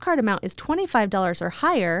the gift card amount is $25 or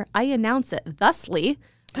higher, I announce it thusly.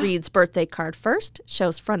 Reads birthday card first,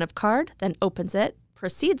 shows front of card, then opens it,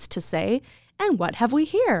 proceeds to say, and what have we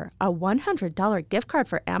here? A $100 gift card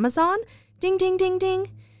for Amazon? Ding, ding, ding, ding.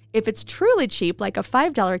 If it's truly cheap, like a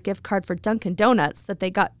 $5 gift card for Dunkin' Donuts that they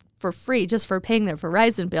got for free just for paying their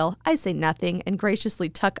Verizon bill, I say nothing and graciously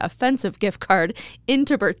tuck offensive gift card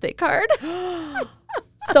into birthday card.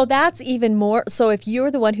 So that's even more. So if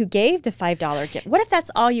you're the one who gave the $5 gift, what if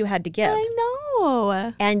that's all you had to give? I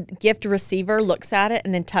know. And gift receiver looks at it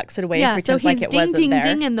and then tucks it away and so pretends like it wasn't ding, there.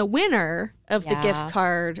 ding, and the winner of the gift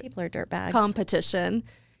card People are dirtbags. competition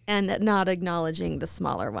and not acknowledging the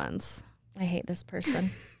smaller ones. I hate this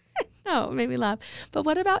person. No, it made me laugh. But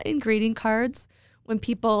what about in greeting cards when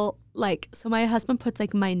people so my husband puts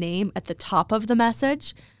like my name at the top of the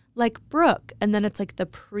message, like Brooke, and then it's like the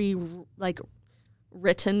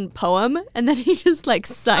written poem, and then he just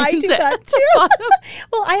signs I do it that too.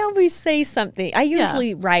 Well, I always say something. I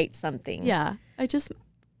usually write something. Yeah,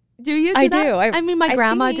 do you? I that? do. I mean, my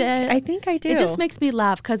grandma did. I think I do. It just makes me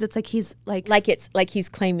laugh because it's like he's it's like he's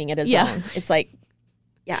claiming it as own. It's like,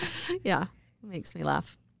 yeah, yeah, it makes me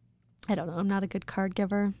laugh. I don't know. I'm not a good card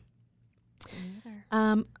giver.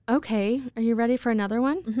 Okay, are you ready for another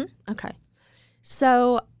one? Mm-hmm. Okay,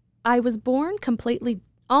 so I was born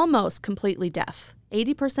almost completely deaf.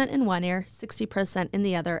 80% in one ear, 60% in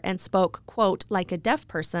the other, and spoke, quote, like a deaf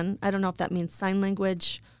person. I don't know if that means sign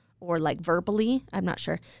language or verbally. I'm not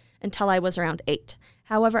sure. Until I was around 8.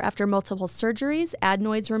 However, after multiple surgeries,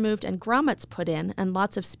 adenoids removed, and grommets put in, and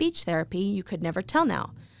lots of speech therapy, you could never tell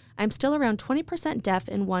now. I'm still around 20% deaf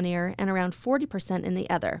in one ear and around 40% in the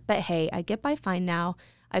other. But hey, I get by fine now.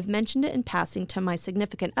 I've mentioned it in passing to my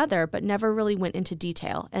significant other, but never really went into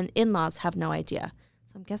detail, and in-laws have no idea.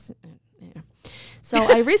 So I'm guessing... Yeah. So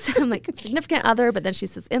I recently, I'm like significant other, but then she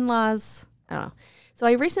says in-laws. I don't know. So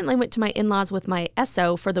I recently went to my in-laws with my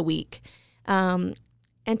SO for the week.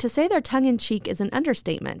 And to say they're tongue-in-cheek is an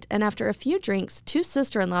understatement. And after a few drinks, 2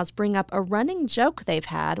 sister-in-laws bring up a running joke they've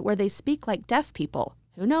had where they speak like deaf people,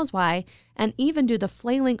 who knows why, and even do the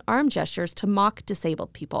flailing arm gestures to mock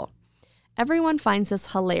disabled people. Everyone finds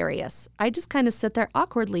this hilarious. I just kind of sit there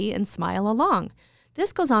awkwardly and smile along.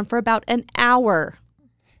 This goes on for about an hour.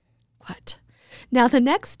 What? Now, the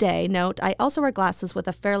next day, note, I also wear glasses with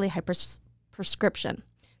a fairly high prescription.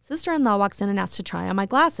 Sister-in-law walks in and asks to try on my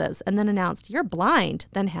glasses and then announced, "You're blind,"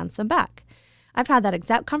 then hands them back. I've had that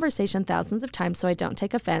exact conversation thousands of times, so I don't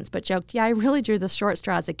take offense, but joked, yeah, I really drew the short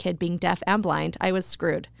straw as a kid being deaf and blind. I was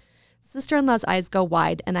screwed. Sister-in-law's eyes go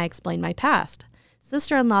wide, and I explain my past.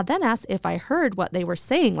 Sister-in-law then asks if I heard what they were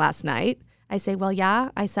saying last night. I say, well, yeah,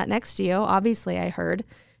 I sat next to you. Obviously, I heard.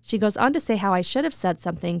 She goes on to say how I should have said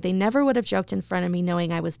something. They never would have joked in front of me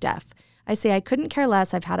knowing I was deaf. I say I couldn't care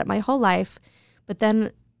less. I've had it my whole life. But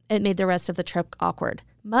then it made the rest of the trip awkward.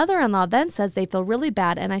 Mother-in-law then says they feel really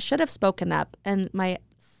bad and I should have spoken up, and my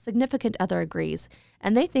significant other agrees.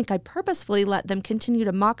 And they think I purposefully let them continue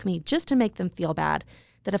to mock me just to make them feel bad,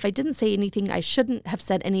 that if I didn't say anything, I shouldn't have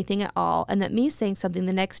said anything at all, and that me saying something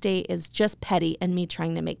the next day is just petty and me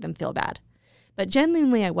trying to make them feel bad. But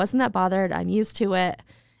genuinely, I wasn't that bothered. I'm used to it,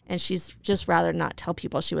 and she's just rather not tell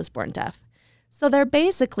people she was born deaf. So they're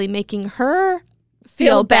basically making her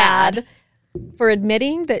feel bad for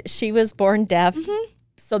admitting that she was born deaf,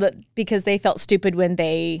 so that because they felt stupid when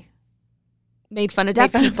they made fun of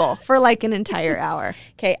deaf people for like an entire hour.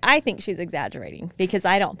 Okay, I think she's exaggerating because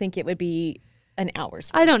I don't think it would be an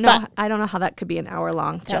hour's worth. I don't know. I don't know how that could be an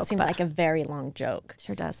hour-long joke. That seems like a very long joke.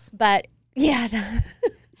 Sure does. But yeah,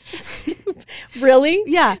 really?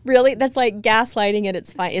 Yeah. Really? That's like gaslighting at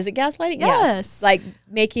its fine. Is it gaslighting? Yes. Like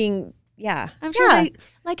making, yeah. I'm sure they,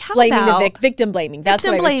 like, how blaming about victim blaming. That's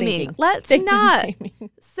what I was thinking. Let's victim not blaming.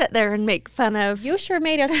 sit there and make fun of. You sure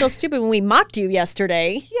made us feel stupid when we mocked you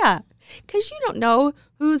yesterday. Yeah. Because you don't know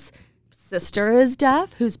whose sister is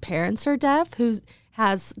deaf, whose parents are deaf, who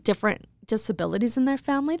has different disabilities in their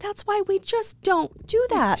family. That's why we just don't do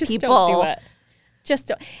that, just people. Don't do it. Just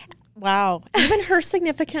don't. Wow. Even her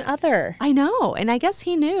significant other. I know. And I guess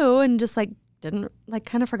he knew and just like didn't, like,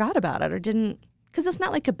 kind of forgot about it or didn't, because it's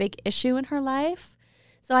not like a big issue in her life.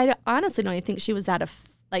 So I honestly don't even think she was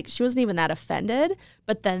she wasn't even that offended,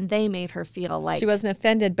 but then they made her feel like. She wasn't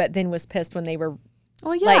offended, but then was pissed when they were,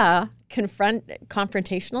 well, yeah,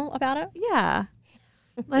 confrontational about it. Yeah.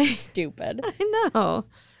 Like, stupid. I know.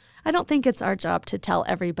 I don't think it's our job to tell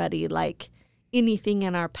everybody, like, anything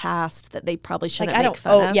in our past that they probably shouldn't make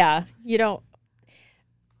fun of. Oh, yeah. You don't.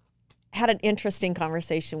 Had an interesting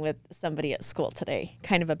conversation with somebody at school today,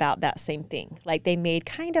 kind of about that same thing. Like, they made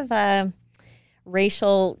kind of a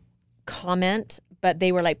racial comment, but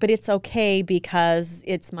they were like, but it's okay because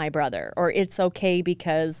it's my brother, or it's okay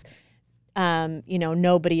because,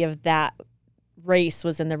 nobody of that race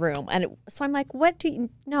was in the room. And so I'm like, what do you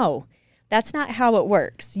know? That's not how it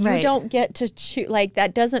works. You don't get to choose. Like,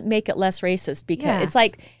 that doesn't make it less racist, because it's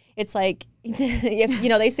like if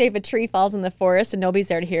they say if a tree falls in the forest and nobody's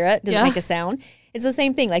there to hear it, does it make a sound? It's the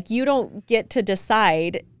same thing. Like, you don't get to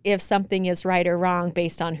decide if something is right or wrong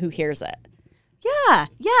based on who hears it. Yeah.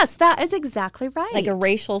 Yes, that is exactly right. Like, a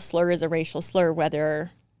racial slur is a racial slur,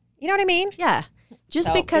 whether, you know what I mean? Yeah.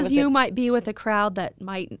 Just because you might be with a crowd that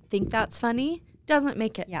might think that's funny doesn't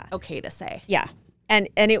make it okay to say. Yeah. And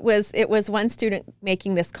it was one student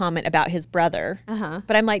making this comment about his brother.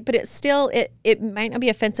 But I'm like, but it's still, it might not be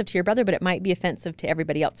offensive to your brother, but it might be offensive to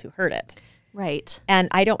everybody else who heard it. Right. And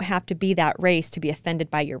I don't have to be that race to be offended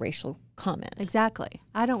by your racial comment. Exactly.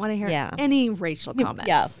 I don't want to hear any racial comments.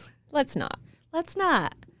 Yeah. Let's not.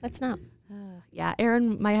 Yeah.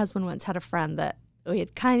 Aaron, my husband, once had a friend that we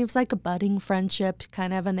had it was like a budding friendship,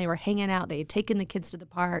 kind of, and they were hanging out. They had taken the kids to the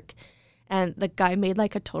park, and the guy made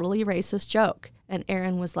like a totally racist joke. And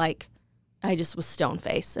Aaron was like, I just was stone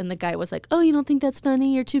faced. And the guy was like, oh, you don't think that's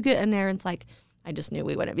funny? You're too good. And Aaron's like, I just knew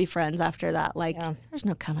we wouldn't be friends after that. Like, there's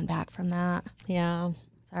no coming back from that. Yeah.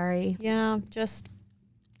 Sorry. Yeah. Just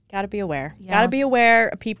got to be aware. Yeah. Got to be aware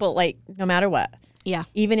of people, like, no matter what. Yeah.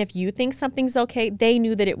 Even if you think something's okay, they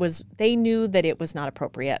knew that it was not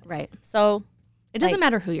appropriate. Right. So it doesn't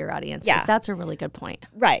matter who your audience is. That's a really good point.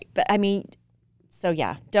 Right. But I mean, so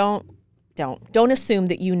yeah, don't assume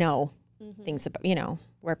that you know things about,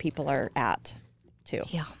 where people are at too.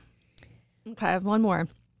 Yeah. Okay, I have one more.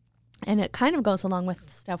 And it kind of goes along with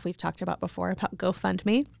stuff we've talked about before about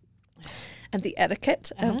GoFundMe and the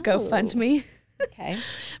etiquette of GoFundMe. Okay.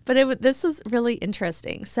 But this is really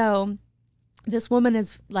interesting. So this woman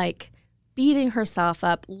is like beating herself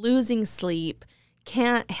up, losing sleep,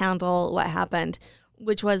 can't handle what happened,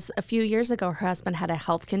 which was a few years ago. Her husband had a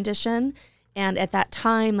health condition. And at that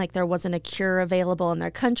time, like, there wasn't a cure available in their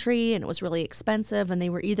country, and it was really expensive. And they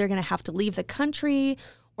were either going to have to leave the country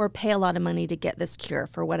or pay a lot of money to get this cure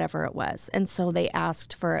for whatever it was. And so they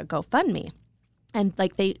asked for a GoFundMe. And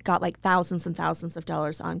like they got like thousands and thousands of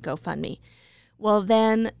dollars on GoFundMe. Well,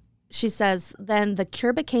 then she says, then the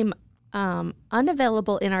cure became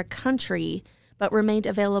unavailable in our country, but remained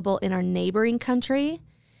available in our neighboring country.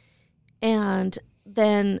 And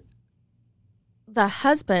then the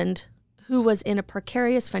husband, who was in a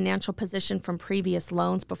precarious financial position from previous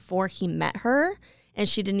loans before he met her, and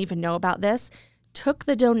she didn't even know about this, took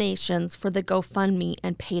the donations for the GoFundMe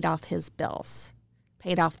and paid off his bills,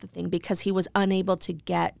 paid off the thing, because he was unable to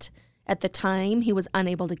get, at the time, he was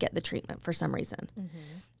unable to get the treatment for some reason. Mm-hmm.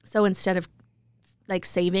 So instead of like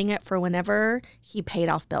saving it for whenever, he paid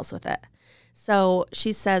off bills with it. So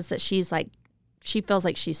she says that she feels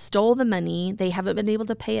like she stole the money. They haven't been able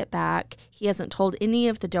to pay it back. He hasn't told any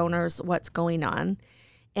of the donors what's going on.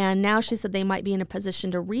 And now she said they might be in a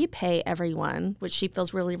position to repay everyone, which she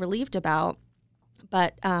feels really relieved about.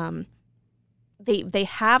 But they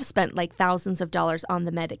have spent like thousands of dollars on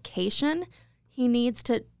the medication he needs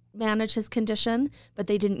to manage his condition, but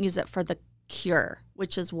they didn't use it for the cure,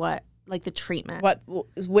 which is what, like the treatment.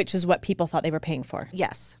 Which is what people thought they were paying for.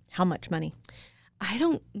 Yes. How much money? I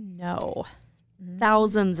don't know.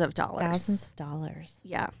 Thousands of dollars. Thousands of dollars.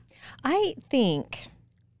 Yeah. I think,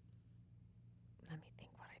 let me think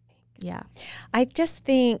what I think. Yeah. I just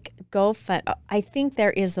think I think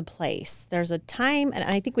there is a place. There's a time, and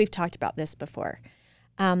I think we've talked about this before.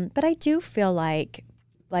 But I do feel like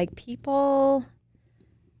people,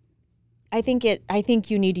 I think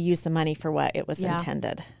you need to use the money for what it was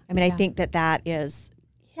intended. I mean, I think that is,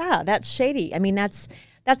 that's shady. I mean, that's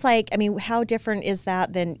like, I mean, how different is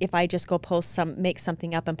that than if I just go make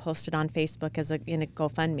something up and post it on Facebook in a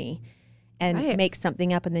GoFundMe and make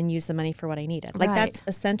something up and then use the money for what I needed. Like that's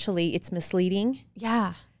essentially, it's misleading.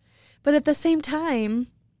 Yeah. But at the same time,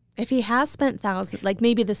 if he has spent thousands, like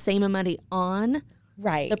maybe the same amount on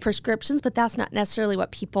the prescriptions, but that's not necessarily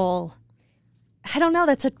what people, I don't know.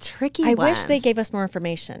 That's a tricky one. I wish they gave us more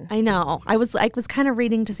information. I know. I was kind of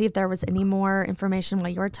reading to see if there was any more information while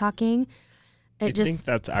you were talking. I think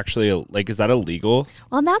that's actually, is that illegal?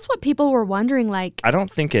 Well, and that's what people were wondering, like. I don't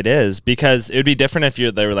think it is, because it would be different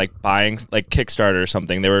if they were, like, buying, like, Kickstarter or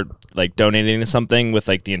something. They were, like, donating to something with,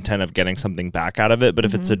 like, the intent of getting something back out of it. But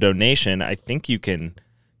if it's a donation, I think you can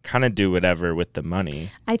kind of do whatever with the money.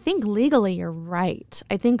 I think legally you're right.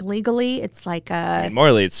 I think legally it's like I mean,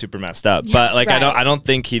 morally it's super messed up. But like I don't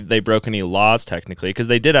think they broke any laws technically, because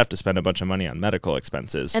they did have to spend a bunch of money on medical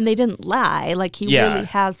expenses. And they didn't lie. Like he really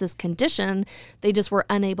has this condition. They just were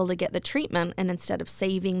unable to get the treatment, and instead of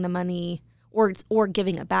saving the money or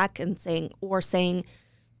giving it back and saying,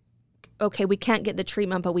 okay, we can't get the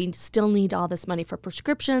treatment, but we still need all this money for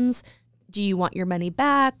prescriptions. Do you want your money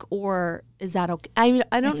back, or is that okay?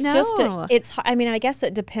 I don't know. I guess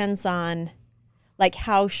it depends on, like,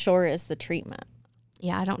 how sure is the treatment?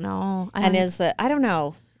 Yeah, I don't know. I don't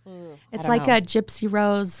know. It's like a Gypsy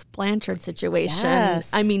Rose Blanchard situation.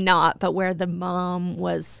 Yes. I mean, not, but where the mom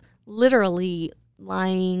was literally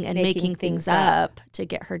lying and making things up to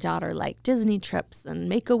get her daughter, like, Disney trips and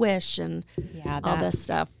Make-A-Wish and all this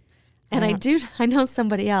stuff. And I know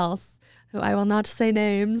somebody else who I will not say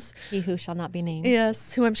names. He who shall not be named.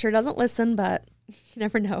 Yes, who I'm sure doesn't listen, but you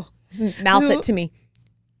never know. Mouth it to me.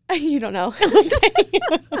 You don't know. Okay.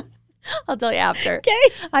 I'll tell you after.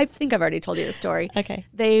 Okay. I think I've already told you the story. Okay.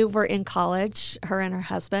 They were in college, her and her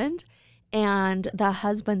husband, and the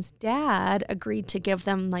husband's dad agreed to give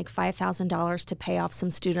them like $5,000 to pay off some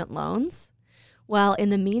student loans. Well,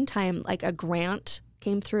 in the meantime, like a grant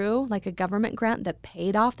came through, like a government grant that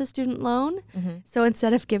paid off the student loan. Mm-hmm. So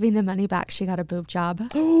instead of giving the money back, she got a boob job.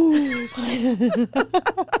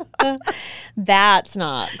 That's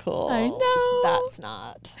not cool. I know. That's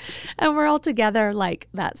not. And we're all together like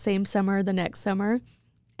that same summer, the next summer.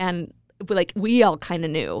 And like we all kind of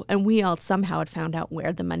knew, and we all somehow had found out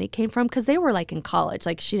where the money came from, because they were like in college.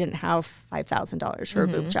 Like she didn't have $5,000 for a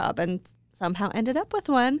boob job, and somehow ended up with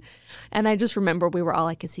one. And I just remember we were all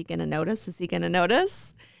like, is he going to notice? Is he going to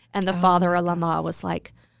notice? And the father-in-law was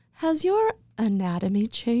like, has your anatomy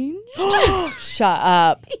changed? Shut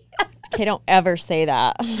up. Okay, don't ever say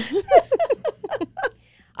that.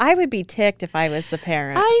 I would be ticked if I was the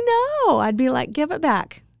parent. I know. I'd be like, give it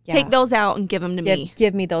back. Yeah. Take those out and give them to me.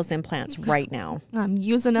 Give me those implants right now. I'm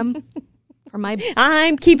using them for my...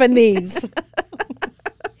 I'm keeping these.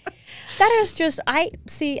 That is just, I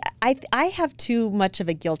have too much of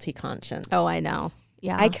a guilty conscience. Oh, I know.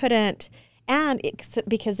 Yeah. I couldn't. And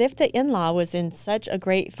because if the in-law was in such a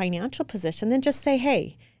great financial position, then just say,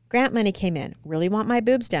 hey, grant money came in. Really want my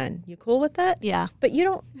boobs done. You cool with that? Yeah. But you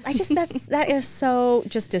don't, that is so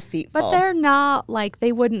just deceitful. But they're not like,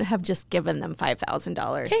 they wouldn't have just given them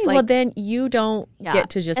 $5,000. Okay, well then you don't get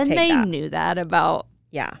to just take that. And they knew that about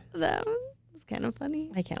them. It's kind of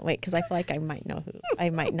funny. I can't wait because I feel like I might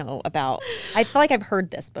know about. I feel like I've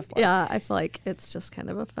heard this before. Yeah, I feel like it's just kind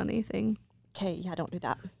of a funny thing. Okay, yeah, don't do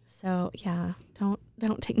that. So yeah, don't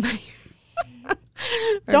take money.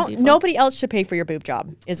 Nobody else should pay for your boob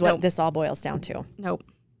job is what Nope. this all boils down to. Nope.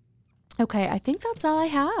 Okay, I think that's all I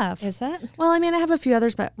have. Is that? Well, I mean, I have a few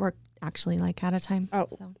others, but we're actually like out of time. Oh,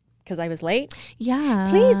 so. because I was late? Yeah.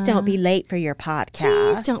 Please don't be late for your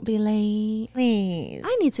podcast. Please don't be late. Please.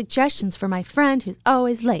 I need suggestions for my friend who's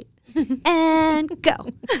always late. And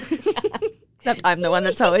go. Except I'm the one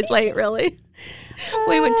that's always late, really.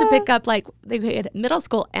 We went to pick up, they had middle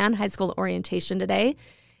school and high school orientation today.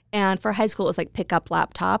 And for high school, it was like pick up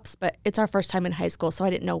laptops. But it's our first time in high school, so I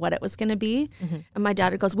didn't know what it was going to be. Mm-hmm. And my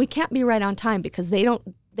dad goes, we can't be right on time because they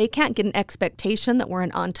can't get an expectation that we're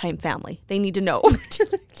an on-time family. They need to know.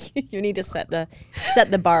 You need to set the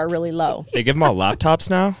bar really low. They give them all laptops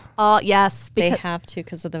now? They Yes. have to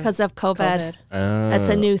because of COVID. That's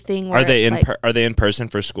a new thing. Where are they in person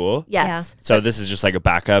for school? Yes. So this is just like a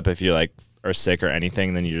backup if you are sick or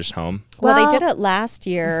anything, then you're just home? Well, they did it last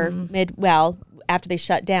year after they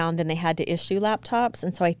shut down, then they had to issue laptops.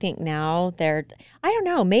 And so I think now I don't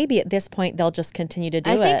know, maybe at this point they'll just continue to do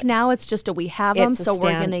it. I think now it's just we have them, so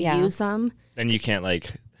we're going to use them. And you can't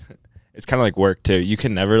it's kind of like work too. You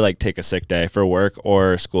can never take a sick day for work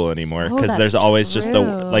or school anymore because there's always just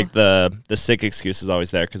the sick excuse is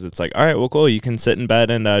always there because it's like, all right, well, cool. You can sit in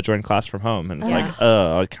bed and join class from home. And it's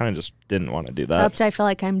I kind of just didn't want to do that. Except I feel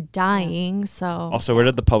like I'm dying. So also, where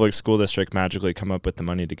did the public school district magically come up with the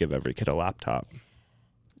money to give every kid a laptop?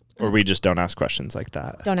 Or we just don't ask questions like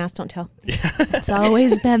that. Don't ask, don't tell. It's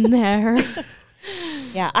always been there.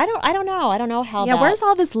 Yeah, I don't know. I don't know how. Yeah, where's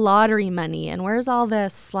all this lottery money and where's all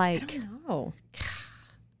this I don't know.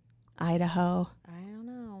 Idaho? I don't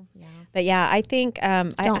know. Yeah, but yeah, I think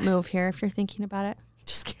don't move here if you're thinking about it.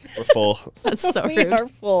 Just kidding. We're full. That's so we rude. are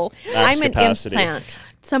full. Max I'm capacity. an implant.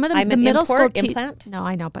 Some of them, I'm the an middle school implant. No,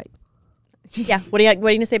 I know, but yeah. What are you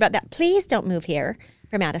going to say about that? Please don't move here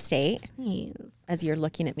from out of state. Please. As you're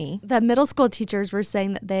looking at me, the middle school teachers were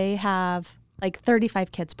saying that they have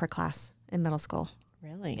 35 kids per class in middle school.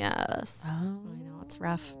 Really? Yes. Oh, I know it's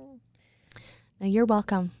rough. No, you're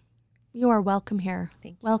welcome. You are welcome here.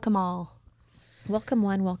 Thank you. Welcome all. Welcome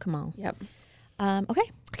one, welcome all. Yep.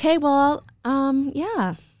 Okay. Okay. Well,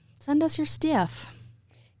 yeah. Send us your stuff.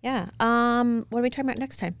 Yeah. What are we talking about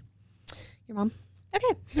next time? Your mom.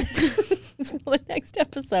 Okay. So the next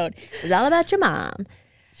episode is all about your mom.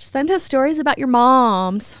 Send us stories about your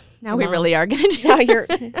moms. Now we really are going to do your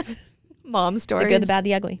mom stories. The good, the bad,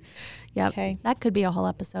 the ugly. Yep. Okay. That could be a whole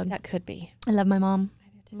episode. That could be. I love my mom.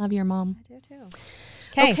 I love your mom. I do too.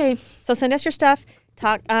 Okay. So send us your stuff.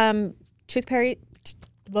 Talk Truth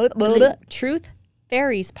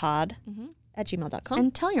Fairies Pod at gmail.com.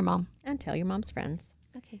 And tell your mom. And tell your mom's friends.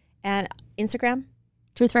 Okay. And Instagram.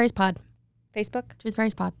 Truth Fairies Pod. Facebook. Truth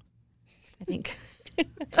Fairies Pod. I think. And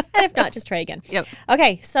if not, just try again. Yep.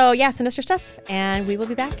 Okay. So yeah, send us your stuff and we will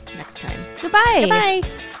be back next time. Goodbye. Goodbye.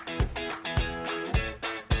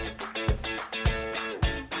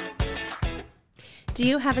 Do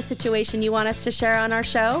you have a situation you want us to share on our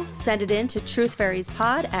show? Send it in to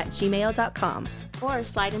truthfairiespod@gmail.com. Or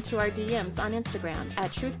slide into our DMs on Instagram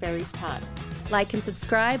at truthfairiespod. Like and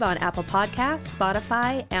subscribe on Apple Podcasts,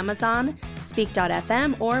 Spotify, Amazon,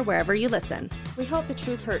 Speak.fm, or wherever you listen. We hope the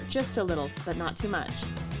truth hurt just a little, but not too much.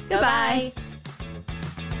 Goodbye. Bye-bye.